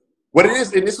what it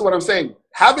is, and this is what I'm saying: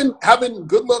 having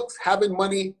good looks, having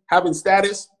money, having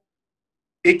status,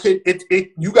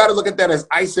 you got to look at that as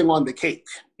icing on the cake.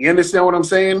 You understand what I'm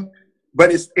saying?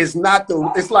 But it's not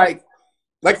it's like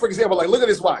for example, like look at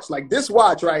this watch, like this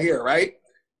watch right here, right?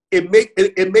 It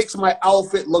makes my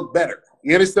outfit look better.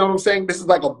 You understand what I'm saying? This is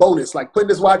like a bonus. Like putting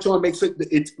this watch on makes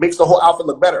the whole outfit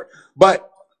look better.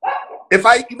 But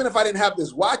even if I didn't have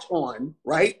this watch on,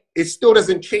 right, it still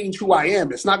doesn't change who I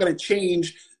am. It's not going to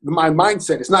change my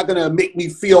mindset. It's not going to make me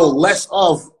feel less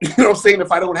of, you know what I'm saying,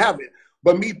 if I don't have it.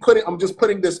 But I'm just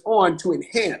putting this on to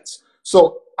enhance.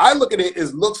 So I look at it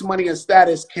as looks, money, and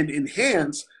status can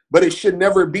enhance, but it should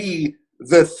never be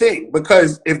the thing,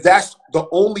 because if that's the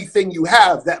only thing you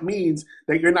have, that means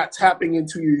that you're not tapping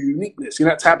into your uniqueness. You're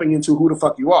not tapping into who the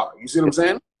fuck you are. You see what I'm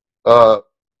saying?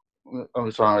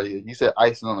 I'm sorry. You said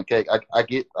icing on the cake. I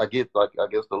get like I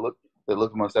guess the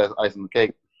look money status icing on the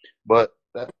cake. But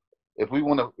if we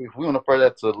want to refer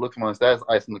that to looks on status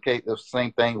icing the cake, it's the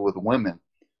same thing with women,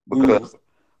 because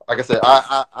like I said,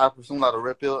 I consume a lot of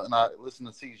red pill and I listen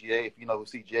to CGA. If you know who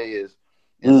CGA is,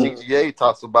 and CGA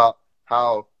talks about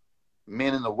how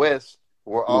men in the West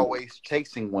were always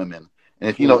chasing women, and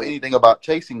if you know anything about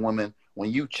chasing women,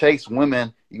 when you chase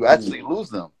women, you actually lose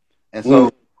them. And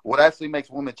so, what actually makes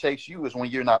women chase you is when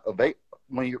you're not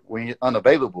when you're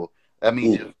unavailable. That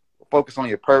means you focus on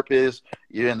your purpose.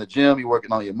 You're in the gym. You're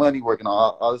working on your money, working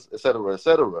on all this, et cetera, et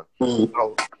cetera.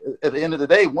 So at the end of the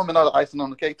day, women are the icing on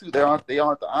the cake too. They aren't the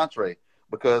entree,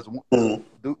 because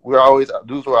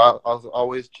dudes are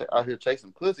always out here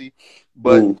chasing pussy,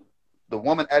 but the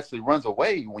woman actually runs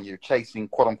away when you're chasing,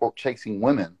 quote unquote, chasing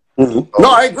women. No,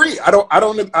 I agree. I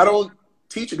don't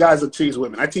teach guys to chase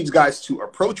women. I teach guys to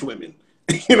approach women.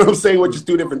 You know what I'm saying? Which is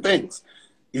two different things.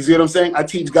 You see what I'm saying? I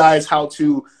teach guys how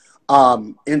to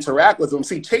interact with them.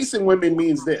 See, chasing women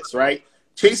means this, right?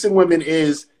 Chasing women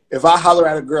is if I holler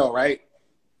at a girl, right,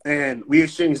 and we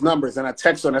exchange numbers, and I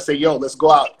text her and I say, yo, let's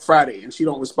go out Friday, and she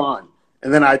don't respond.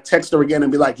 And then I text her again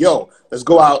and be like, yo, let's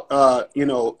go out,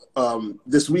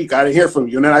 this week. I didn't hear from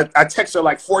you. And then I text her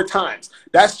like 4 times.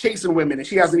 That's chasing women, and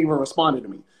she hasn't even responded to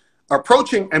me.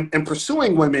 Approaching and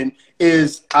pursuing women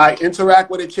is I interact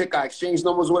with a chick, I exchange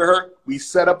numbers with her, we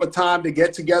set up a time to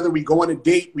get together, we go on a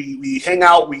date, we hang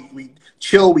out, we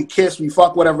chill, we kiss, we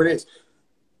fuck, whatever it is.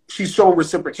 She's showing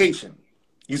reciprocation.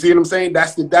 You see what I'm saying?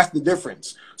 That's the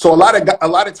difference. So a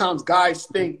lot of times guys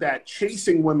think that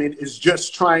chasing women is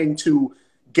just trying to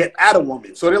get at a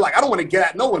woman. So they're like, I don't want to get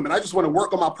at no women. I just want to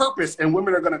work on my purpose, and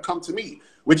women are going to come to me,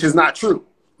 which is not true.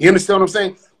 You understand what I'm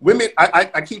saying? Women,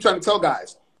 I keep trying to tell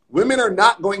guys, women are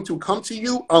not going to come to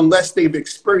you unless they've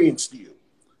experienced you.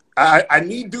 I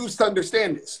need dudes to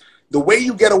understand this. The way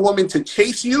you get a woman to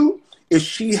chase you is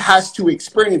she has to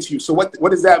experience you. So what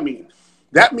does that mean?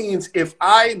 That means if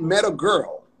I met a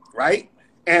girl, right,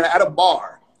 and at a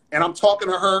bar, and I'm talking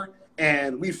to her,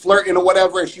 and we flirting or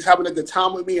whatever, and she's having a good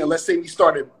time with me, and let's say we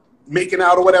started making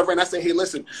out or whatever, and I say, hey,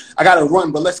 listen, I got to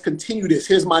run, but let's continue this.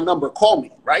 Here's my number. Call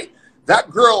me, right? That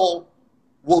girl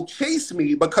will chase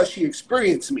me because she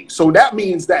experienced me. So that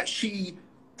means that she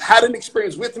had an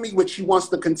experience with me, which she wants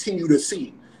to continue to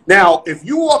see. Now, if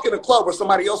you walk in a club or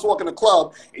somebody else walk in a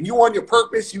club and you on your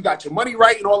purpose, you got your money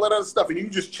right and all that other stuff, and you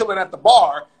just chilling at the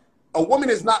bar, a woman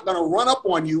is not going to run up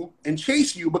on you and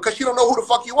chase you because she don't know who the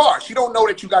fuck you are. She don't know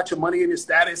that you got your money and your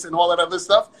status and all that other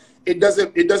stuff. It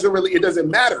doesn't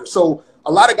matter. So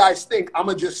a lot of guys think I'm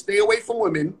going to just stay away from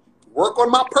women, work on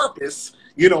my purpose,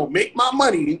 make my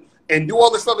money and do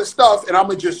all this other stuff, and I'm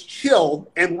going to just chill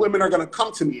and women are going to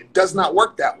come to me. It does not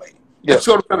work that way. Yeah. That's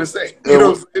what I'm trying to say. You know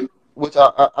what I'm saying? Which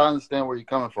I understand where you're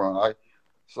coming from.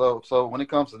 So when it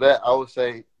comes to that, I would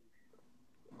say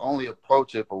only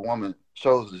approach if a woman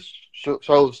shows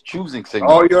choosing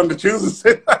signals. Oh, you're on the choosing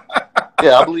signals.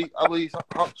 Yeah, I believe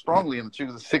strongly in the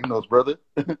choosing signals, brother.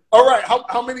 All right,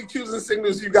 how many choosing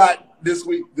signals you got this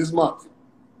week, this month?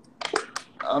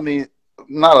 I mean,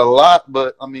 not a lot,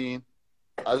 but I mean,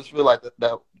 I just feel like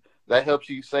that helps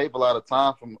you save a lot of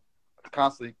time from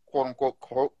constantly quote unquote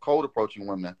cold approaching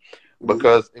women.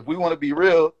 Because if we want to be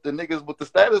real, the niggas with the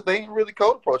status, they ain't really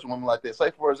cold approaching women like that.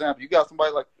 Say, for example, you got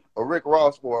somebody like a Rick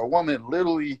Ross or a woman,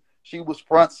 literally, she was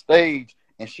front stage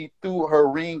and she threw her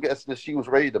ring as if she was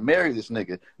ready to marry this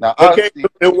nigga. Now, okay,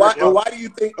 and why do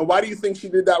you think she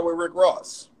did that with Rick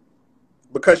Ross?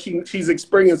 Because she's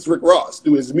experienced Rick Ross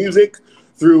through his music,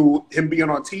 through him being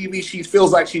on TV. She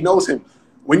feels like she knows him.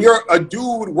 When you're a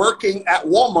dude working at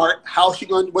Walmart,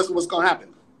 what's going to happen?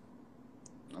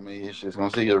 I mean, it's just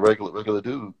gonna see a regular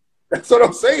dude. That's what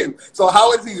I'm saying. So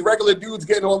how is these regular dudes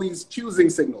getting all these choosing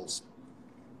signals?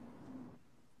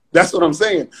 That's what I'm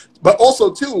saying. But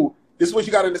also, too, this is what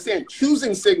you got to understand.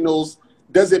 Choosing signals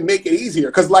doesn't make it easier.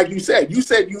 Because like you said you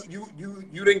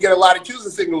didn't get a lot of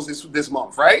choosing signals this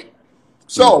month, right?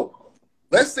 So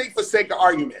let's say for sake of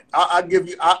argument, I'll give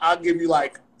you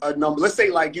like a number. Let's say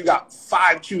like you got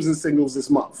 5 choosing signals this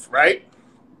month, right?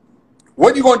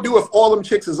 What are you going to do if all them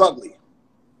chicks is ugly?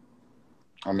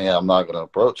 I mean, I'm not going to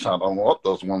approach. I don't want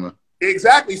those women.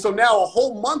 Exactly. So now a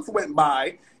whole month went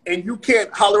by and you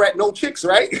can't holler at no chicks,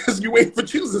 right? Because you wait for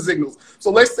choosing signals. So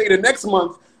let's say the next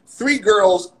month, 3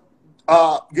 girls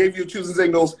gave you choosing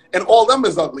signals and all of them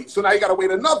is ugly. So now you got to wait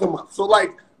another month. So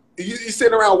like you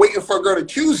sitting around waiting for a girl to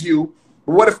choose you.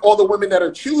 But what if all the women that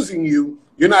are choosing you,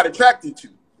 you're not attracted to?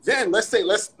 Then let's say,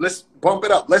 let's bump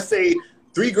it up. Let's say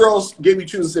 3 girls gave you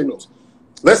choosing signals.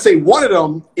 Let's say one of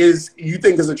them you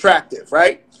think is attractive,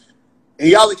 right? And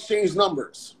y'all exchange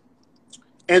numbers.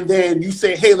 And then you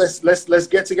say, hey, let's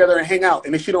get together and hang out.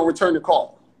 And then she don't return the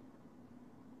call.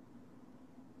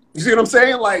 You see what I'm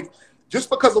saying? Like, just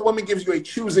because a woman gives you a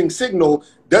choosing signal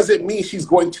doesn't mean she's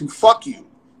going to fuck you.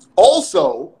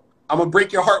 Also, I'm going to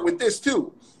break your heart with this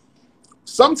too.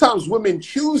 Sometimes women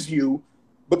choose you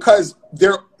because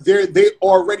they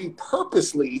already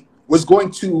purposely was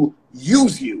going to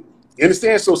use you. You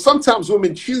understand? So sometimes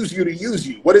women choose you to use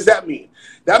you. What does that mean?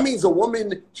 That means a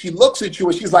woman, she looks at you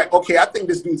and she's like, okay, I think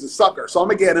this dude's a sucker. So I'm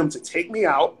going to get him to take me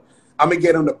out. I'm going to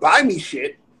get him to buy me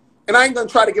shit. And I ain't going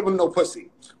to try to give him no pussy.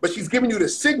 But she's giving you the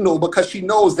signal because she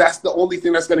knows that's the only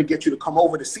thing that's going to get you to come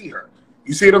over to see her.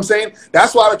 You see what I'm saying?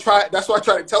 That's why I try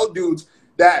to tell dudes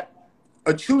that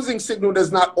a choosing signal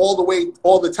does not all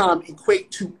the time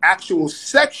equate to actual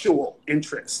sexual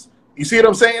interest. You see what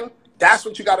I'm saying? That's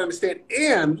what you got to understand.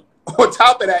 And on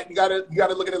top of that, you got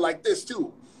to look at it like this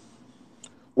too.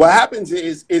 What happens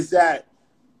is that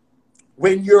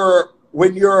when you're,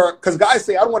 because guys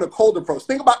say, I don't want a cold approach.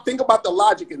 Think about the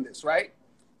logic in this, right?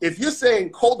 If you're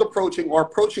saying cold approaching or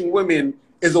approaching women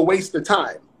is a waste of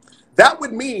time, that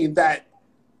would mean that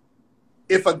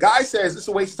if a guy says it's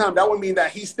a waste of time, that would mean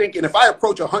that he's thinking, if I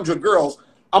approach 100 girls,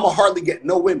 I'm going to hardly get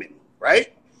no women,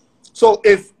 right? So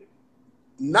if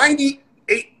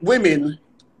 98 women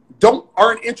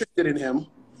aren't interested in him,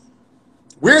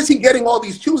 where is he getting all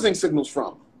these choosing signals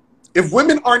from? If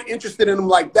women aren't interested in him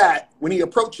like that when he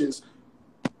approaches,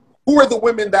 who are the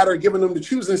women that are giving him the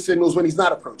choosing signals when he's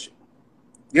not approaching?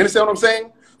 You understand what I'm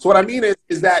saying? So what I mean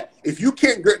is that if you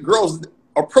can't get girls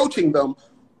approaching them,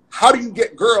 how do you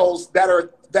get girls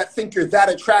that think you're that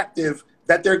attractive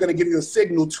that they're going to give you a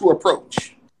signal to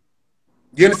approach?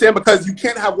 You understand? Because you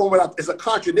can't have one without, it's a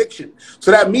contradiction.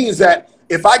 So that means that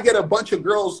if I get a bunch of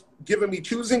girls giving me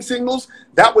choosing signals,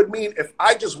 that would mean if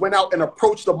I just went out and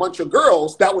approached a bunch of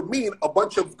girls, that would mean a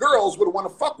bunch of girls would want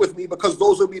to fuck with me because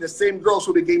those would be the same girls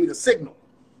who they gave me the signal.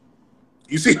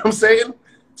 You see what I'm saying?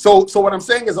 So what I'm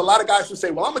saying is a lot of guys who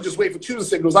say, well, I'm going to just wait for choosing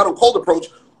signals. I don't cold approach.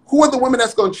 Who are the women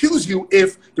that's going to choose you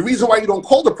if the reason why you don't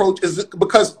cold approach is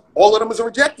because all of them is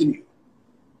rejecting you?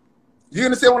 You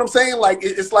understand what I'm saying? Like,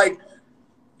 it's like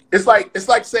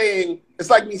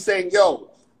me saying, yo,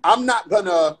 I'm not going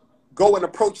to go and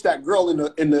approach that girl in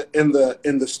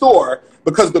the store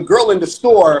because the girl in the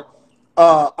store,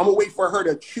 I'm going to wait for her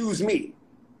to choose me.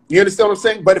 You understand what I'm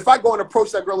saying? But if I go and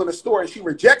approach that girl in the store and she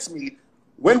rejects me,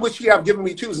 when would she have given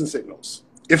me choosing signals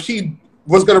if she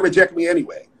was going to reject me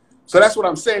anyway? So that's what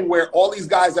I'm saying, where all these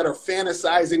guys that are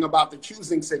fantasizing about the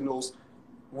choosing signals,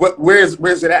 where's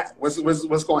it at? What's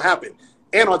going to happen?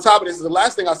 And on top of this, the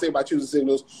last thing I'll say about choosing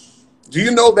signals, do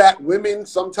you know that women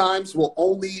sometimes will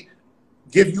only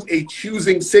give you a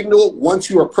choosing signal once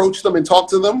you approach them and talk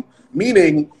to them?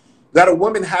 Meaning that a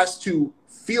woman has to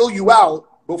feel you out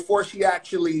before she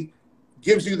actually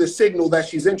gives you the signal that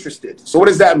she's interested. So what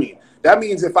does that mean? That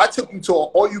means if I took you to an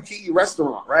all-you-can-eat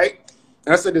restaurant, right?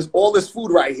 And I said, there's all this food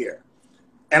right here.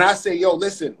 And I say, yo,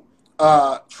 listen,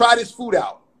 try this food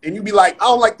out. And you be like, I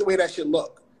don't like the way that shit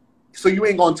look. So you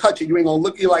ain't going to touch it. You ain't going to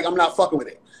look at you like I'm not fucking with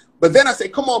it. But then I say,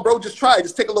 come on, bro, just try it.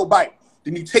 Just take a little bite.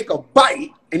 Then you take a bite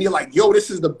and you're like, yo,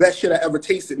 this is the best shit I ever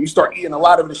tasted. And you start eating a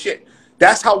lot of the shit.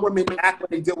 That's how women act when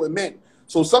they deal with men.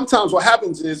 So sometimes what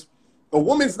happens is a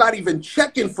woman's not even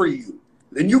checking for you.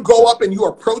 Then you go up and you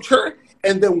approach her.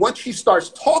 And then once she starts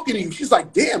talking to you, she's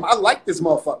like, damn, I like this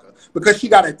motherfucker because she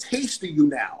got a taste of you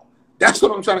now. That's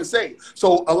what I'm trying to say.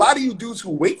 So a lot of you dudes who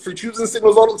wait for choosing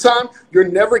signals all the time, you're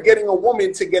never getting a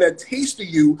woman to get a taste of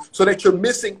you so that you're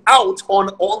missing out on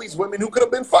all these women who could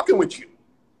have been fucking with you.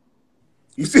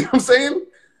 You see what I'm saying?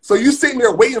 So you sitting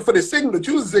there waiting for the signal, the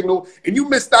choosing signal, and you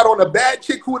missed out on a bad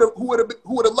chick who would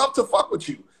have loved to fuck with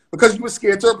you because you were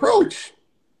scared to approach.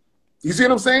 You see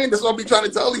what I'm saying? That's what I'll be trying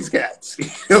to tell these cats.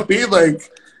 It'll be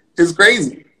like, it's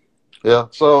crazy. Yeah.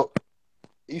 So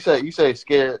you say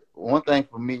scared. One thing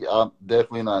for me, I'm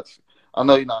definitely not. I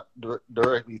know you're not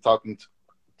directly talking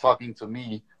to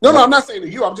me. No, I'm not saying to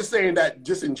you. I'm just saying that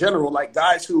just in general, like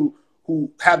guys who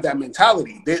have that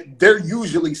mentality, they're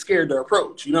usually scared to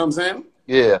approach. You know what I'm saying?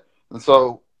 Yeah. And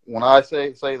so when I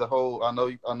say the whole, I know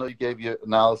you gave your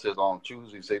analysis on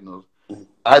choosing signals. Mm-hmm.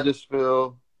 I just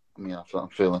feel. I'm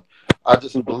feeling. I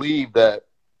just believe that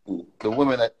the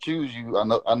women that choose you,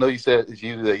 I know you said it's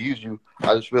usually they use you.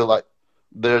 I just feel like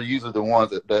they're usually the ones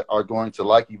that are going to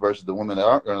like you versus the women that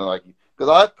aren't going to like you. Because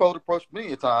I've cold approached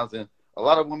many times, and a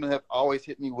lot of women have always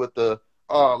hit me with the,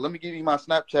 let me give you my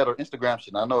Snapchat or Instagram shit.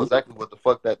 And I know exactly what the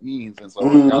fuck that means. And so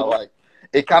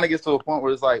it kind of gets to a point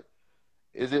where it's like,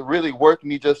 is it really worth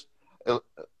me just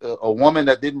a woman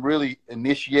that didn't really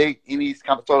initiate any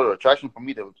kind of sort of attraction for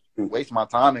me to waste my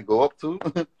time and go up to?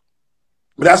 But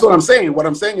that's what I'm saying. What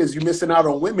I'm saying is you're missing out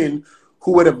on women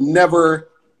who would have never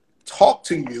talked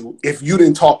to you if you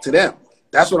didn't talk to them.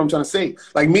 That's what I'm trying to say.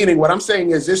 Like, meaning what I'm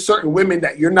saying is there's certain women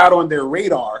that you're not on their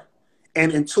radar,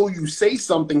 and until you say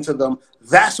something to them,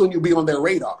 that's when you'll be on their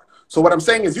radar. So what I'm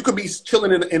saying is you could be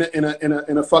chilling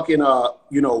in a fucking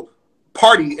you know,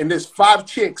 party, and there's 5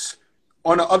 chicks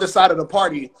on the other side of the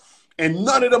party, and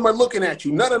none of them are looking at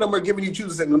you. None of them are giving you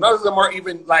choosing signal. None of them are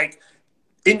even like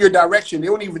in your direction. They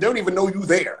don't even know you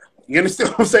there. You understand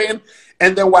what I'm saying?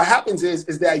 And then what happens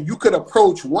is that you could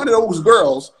approach one of those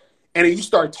girls, and then you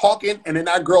start talking, and then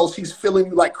that girl, she's feeling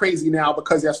you like crazy now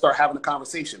because they start having a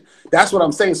conversation. That's what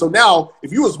I'm saying. So now,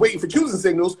 if you was waiting for choosing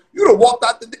signals, you'd have walked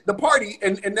out the party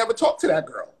and never talked to that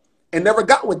girl and never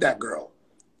got with that girl.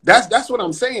 That's what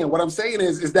I'm saying. What I'm saying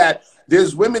is that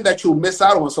there's women that you'll miss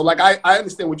out on. So like I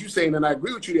understand what you're saying, and I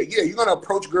agree with you that yeah, you're gonna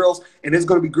approach girls, and there's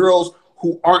gonna be girls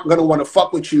who aren't gonna want to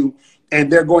fuck with you,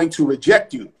 and they're going to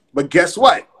reject you. But guess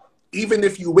what? Even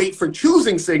if you wait for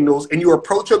choosing signals and you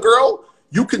approach a girl,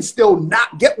 you can still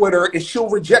not get with her, and she'll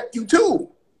reject you too.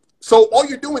 So all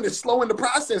you're doing is slowing the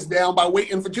process down by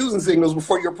waiting for choosing signals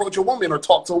before you approach a woman or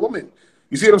talk to a woman.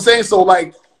 You see what I'm saying? So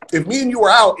like, if me and you were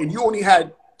out and you only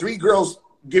had 3 girls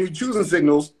give you choosing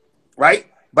signals, right?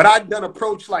 But I've done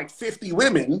approach like 50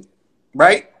 women,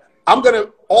 right? I'm going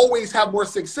to always have more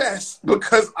success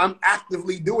because I'm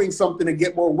actively doing something to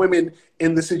get more women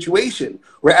in the situation.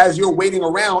 Whereas you're waiting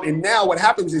around, and now what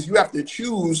happens is you have to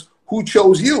choose who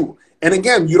chose you. And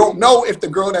again, you don't know if the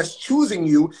girl that's choosing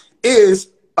you is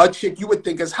a chick you would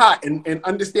think is hot. And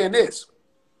understand this.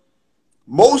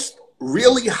 Most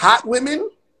really hot women,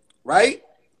 right,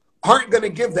 aren't going to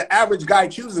give the average guy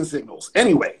choosing signals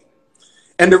anyway.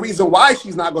 And the reason why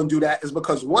she's not going to do that is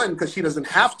because, one, because she doesn't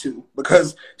have to,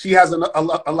 because she has a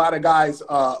lot of guys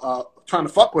trying to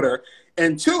fuck with her.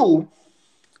 And 2,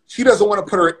 she doesn't want to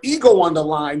put her ego on the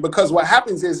line, because what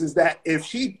happens is that if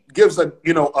she gives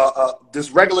this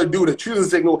regular dude a choosing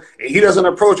signal and he doesn't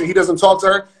approach her, he doesn't talk to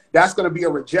her, that's going to be a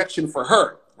rejection for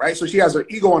her, right? So she has her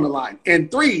ego on the line.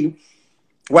 And 3,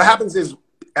 what happens is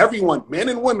everyone, men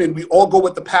and women, we all go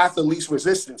with the path of least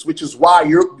resistance, which is why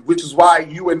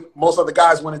you and most other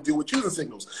guys want to deal with choosing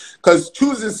signals, because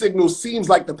choosing signals seems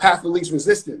like the path of least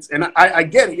resistance. And I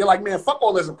get it. You're like, man, fuck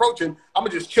all this approaching. I'm gonna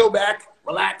just chill back,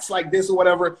 relax like this or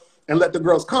whatever, and let the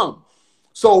girls come.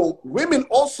 So women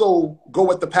also go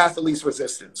with the path of least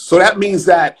resistance. So that means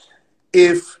that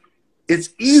if it's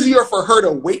easier for her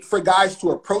to wait for guys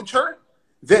to approach her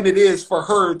than it is for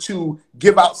her to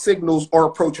give out signals or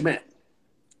approach men.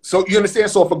 So you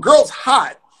understand? So if a girl's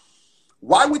hot,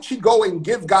 why would she go and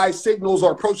give guys signals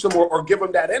or approach them or give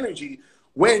them that energy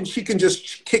when she can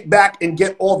just kick back and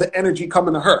get all the energy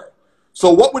coming to her?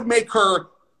 So what would make her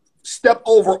step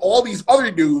over all these other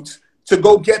dudes to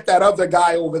go get that other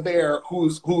guy over there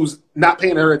who's not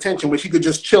paying her attention, when she could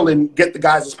just chill and get the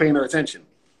guys that's paying her attention?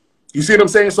 You see what I'm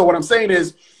saying? So what I'm saying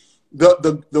is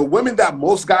the women that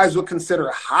most guys would consider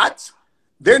hot,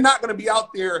 they're not going to be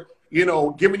out there, you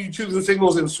know, giving you choosing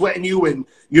signals and sweating you and,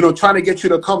 you know, trying to get you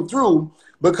to come through,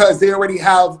 because they already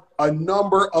have a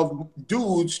number of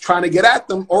dudes trying to get at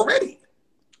them already.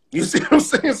 You see what I'm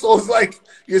saying? So it's like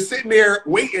you're sitting there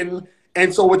waiting.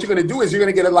 And so what you're going to do is you're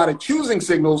going to get a lot of choosing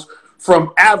signals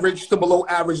from average to below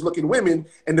average looking women.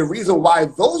 And the reason why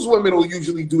those women will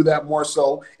usually do that more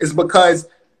so is because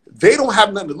they don't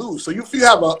have nothing to lose. So if you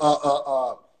have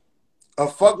a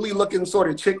fugly looking sort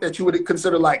of chick that you would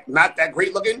consider like not that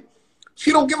great looking,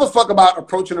 she don't give a fuck about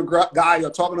approaching a guy or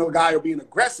talking to a guy or being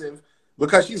aggressive,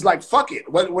 because she's like, fuck it,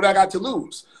 what I got to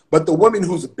lose? But the woman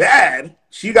who's bad,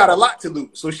 she got a lot to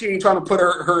lose. So she ain't trying to put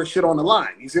her shit on the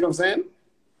line. You see what I'm saying?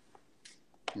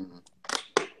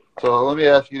 So let me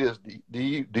ask you this.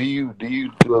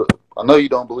 I know you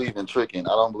don't believe in tricking.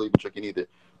 I don't believe in tricking either.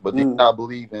 But do you not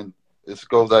believe in, this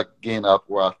goes back again up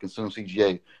where I consume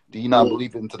CGA. Do you not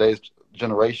believe in today's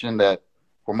generation that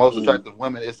for most attractive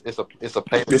women, it's a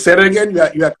pay? You said it again?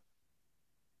 You got...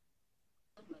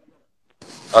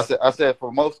 I said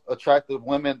for most attractive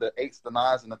women, the 8s, the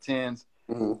 9s, and the 10s,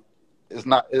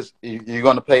 you're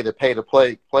going to pay to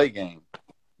play game.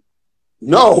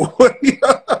 No.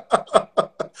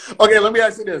 Okay, let me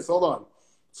ask you this. Hold on.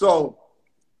 So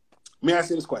let me ask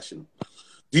you this question.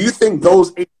 Do you think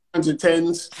those 8s, 9s, and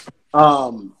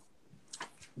 10s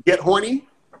get horny?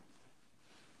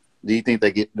 Do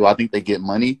I think they get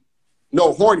money?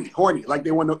 No, horny. Like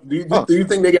they want to. Do you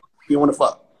think they want to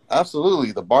fuck?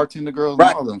 Absolutely. The bartender girls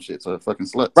and all them shits are fucking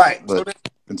sluts. Right. But so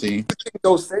continue. Do you think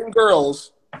those same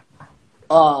girls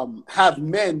have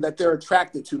men that they're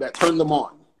attracted to that turn them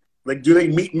on? Like, do they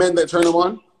meet men that turn them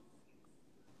on?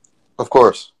 Of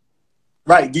course.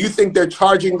 Right. Do you think they're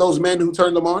charging those men who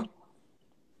turn them on?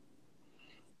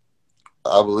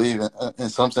 I believe in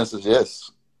some senses,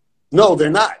 yes. No, they're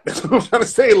not. That's what I'm trying to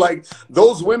say. Like,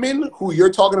 those women who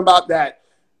you're talking about that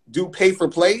do pay for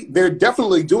play, they're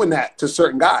definitely doing that to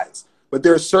certain guys. But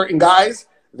there are certain guys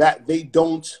that they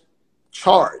don't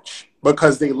charge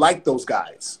because they like those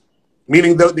guys,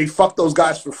 meaning they fuck those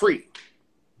guys for free.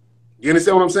 You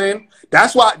understand what I'm saying?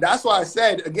 That's why I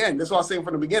said, again, that's what I was saying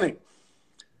from the beginning.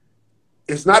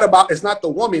 It's not the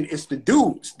woman, it's the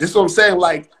dudes. This is what I'm saying.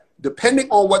 Like, depending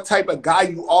on what type of guy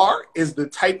you are is the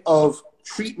type of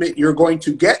treatment you're going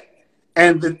to get,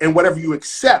 and whatever you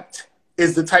accept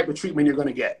is the type of treatment you're going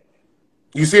to get.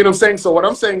 You see what I'm saying? So what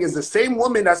I'm saying is the same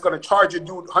woman that's going to charge a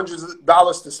dude hundreds of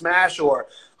dollars to smash or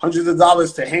hundreds of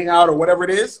dollars to hang out or whatever it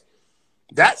is,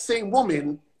 that same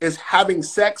woman is having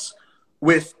sex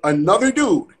with another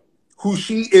dude who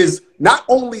she is not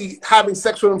only having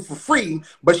sex with him for free,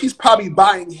 but she's probably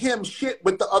buying him shit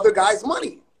with the other guy's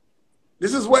money.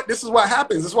 This is what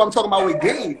happens. This is what I'm talking about with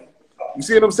game. You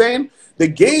see what I'm saying? The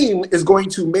game is going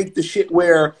to make the shit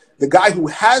where the guy who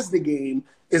has the game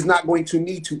is not going to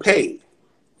need to pay.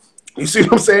 You see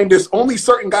what I'm saying? There's only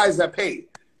certain guys that pay.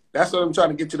 That's what I'm trying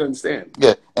to get you to understand.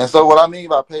 Yeah, and so what I mean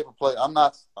by pay for play, I'm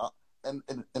not, in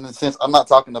a sense, I'm not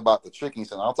talking about the tricking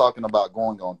center. I'm talking about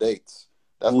going on dates.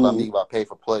 That's what I mean by pay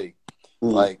for play.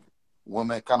 Like,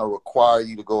 women kind of require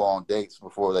you to go on dates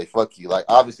before they fuck you. Like,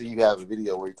 obviously, you have a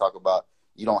video where you talk about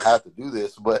you don't have to do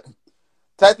this, but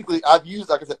tactically, I've used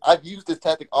this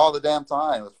tactic all the damn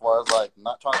time as far as, like,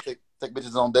 not trying to take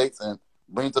bitches on dates and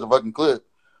bring them to the fucking clip.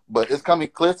 But it's coming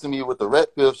clear to me with the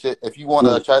red pill shit. If you want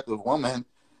an attractive woman,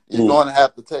 you're going to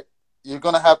have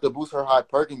to boost her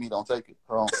hypergamy. Don't take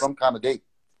her on some kind of date.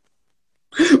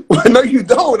 Well, no, you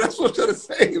don't. That's what I'm trying to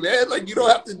say, man. Like, you don't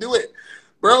have to do it,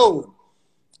 bro.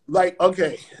 Like,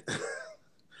 okay,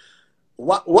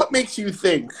 what makes you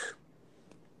think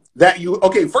that you?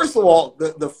 Okay, first of all,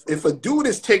 if a dude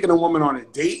is taking a woman on a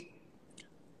date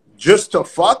just to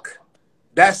fuck,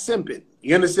 that's simping.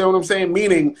 You understand what I'm saying?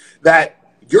 Meaning that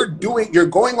you're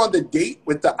going on the date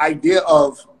with the idea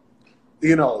of,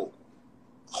 you know,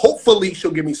 hopefully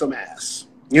she'll give me some ass.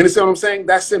 You understand what I'm saying?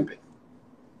 That's simping.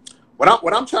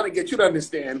 What I'm trying to get you to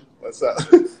understand, what's up?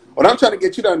 What I'm trying to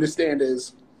get you to understand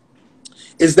is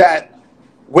that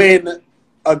when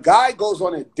a guy goes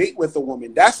on a date with a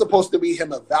woman, that's supposed to be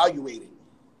him evaluating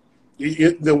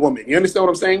the woman. You understand what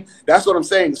I'm saying? That's what I'm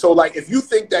saying. So, like, if you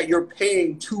think that you're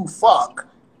paying to fuck,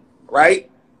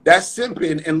 right? That's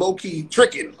simping and low-key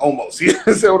tricking almost. You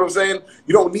understand what I'm saying?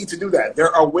 You don't need to do that.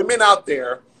 There are women out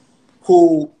there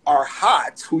who are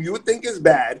hot, who you would think is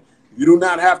bad. You do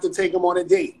not have to take them on a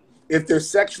date. If they're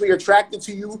sexually attracted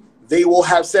to you, they will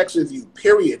have sex with you,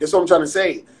 period. That's what I'm trying to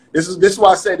say. This is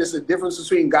why I said there's a difference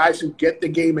between guys who get the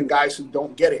game and guys who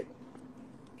don't get it.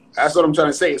 That's what I'm trying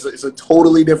to say. It's a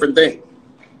totally different thing.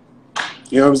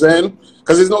 You know what I'm saying?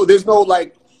 Because there's no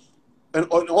like, and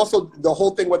also the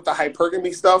whole thing with the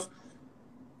hypergamy stuff.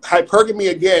 Hypergamy,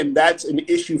 again, that's an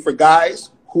issue for guys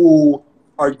who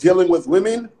are dealing with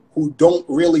women who don't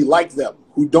really like them,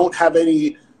 who don't have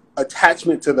any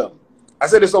attachment to them. I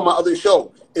said this on my other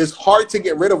show. It's hard to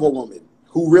get rid of a woman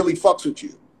who really fucks with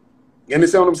you. You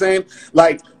understand what I'm saying?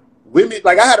 Like, women,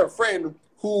 like, I had a friend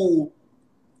who,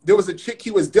 there was a chick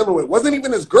he was dealing with, wasn't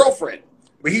even his girlfriend,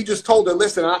 but he just told her,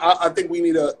 listen, I think we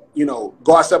need to, you know,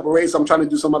 go our separate ways. I'm trying to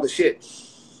do some other shit.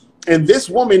 And this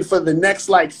woman for the next,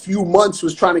 like, few months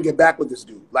was trying to get back with this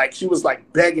dude. Like, she was,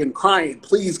 like, begging, crying,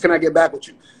 please, can I get back with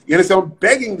you? You understand? I'm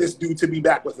begging this dude to be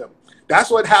back with him. That's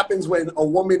what happens when a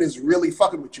woman is really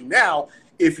fucking with you. Now,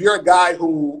 if you're a guy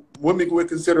who women would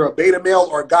consider a beta male,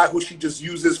 or a guy who she just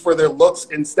uses for their looks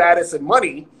and status and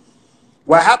money,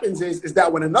 what happens is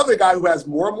that when another guy who has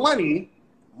more money,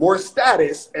 more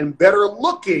status, and better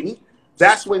looking,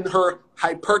 that's when her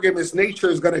hypergamous nature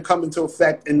is going to come into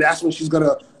effect, and that's when she's going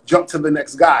to jump to the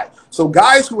next guy. So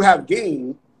guys who have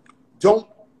game don't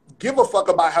give a fuck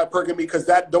about hypergamy because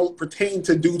that don't pertain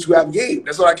to dudes who have game.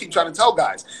 That's what I keep trying to tell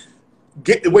guys.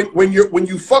 When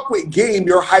you fuck with game,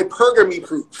 you're hypergamy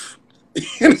proof.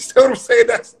 You understand what I'm saying?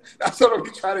 That's what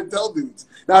I'm trying to tell dudes.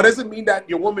 Now, it doesn't mean that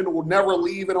your woman will never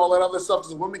leave and all that other stuff,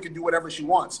 because a woman can do whatever she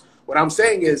wants. What I'm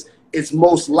saying is, it's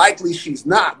most likely she's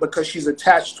not, because she's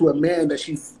attached to a man that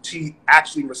she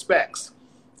actually respects.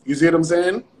 You see what I'm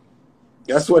saying?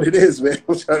 That's what it is, man.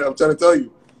 I'm trying to tell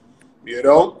you. You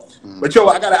know? But yo,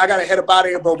 I gotta head up out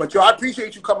of here, bro. But yo, I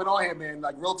appreciate you coming on here, man.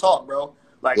 Like, real talk, bro.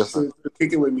 Like, yes, to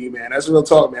kick it with me, man. That's real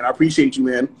talk, man. I appreciate you,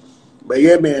 man. But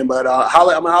yeah, man. But I'm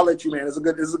gonna holler at you, man. It's a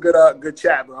good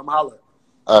chat, bro. I'm holler.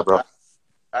 All right, bro. All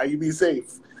right, you be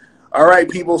safe. All right,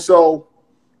 people. So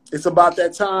it's about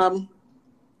that time.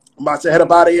 I'm about to head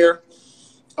up out of here.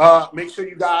 Make sure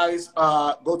you guys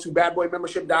go to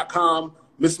badboymembership.com.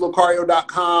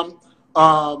 mr.locario.com.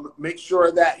 Make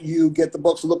sure that you get the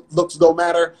books. Looks don't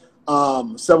matter.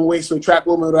 7 Ways to Attract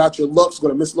Women Without Your Looks. Go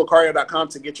to mr.locario.com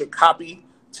to get your copy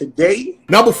today.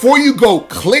 Now, before you go,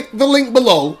 click the link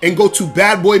below and go to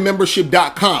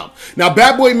badboymembership.com. Now,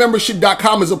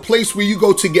 badboymembership.com is a place where you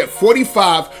go to get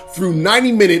 45 through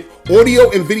 90-minute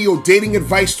audio and video dating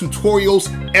advice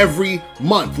tutorials every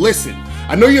month. Listen,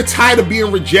 I know you're tired of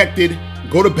being rejected.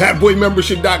 Go to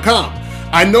badboymembership.com.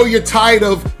 I know you're tired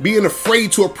of being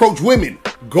afraid to approach women.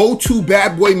 Go to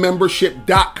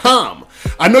badboymembership.com.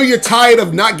 I know you're tired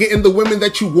of not getting the women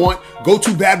that you want. Go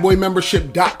to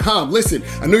badboymembership.com. Listen,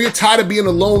 I know you're tired of being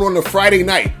alone on a Friday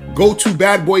night. Go to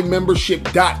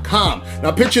badboymembership.com.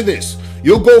 Now picture this.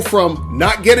 You'll go from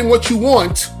not getting what you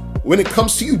want when it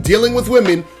comes to you dealing with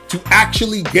women to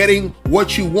actually getting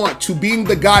what you want, to being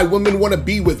the guy women want to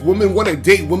be with, women want to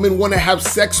date, women want to have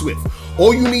sex with.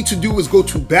 All you need to do is go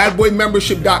to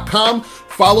badboymembership.com,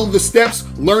 follow the steps,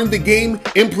 learn the game,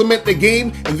 implement the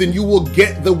game, and then you will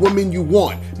get the woman you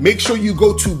want. Make sure you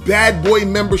go to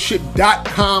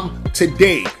badboymembership.com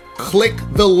today. Click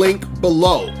the link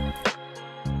below.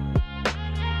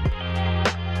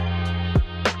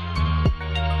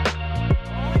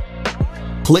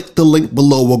 Click the link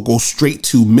below or go straight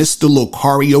to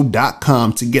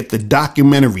mr.locario.com to get the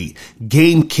documentary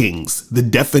Game Kings, The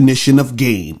Definition of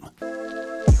Game.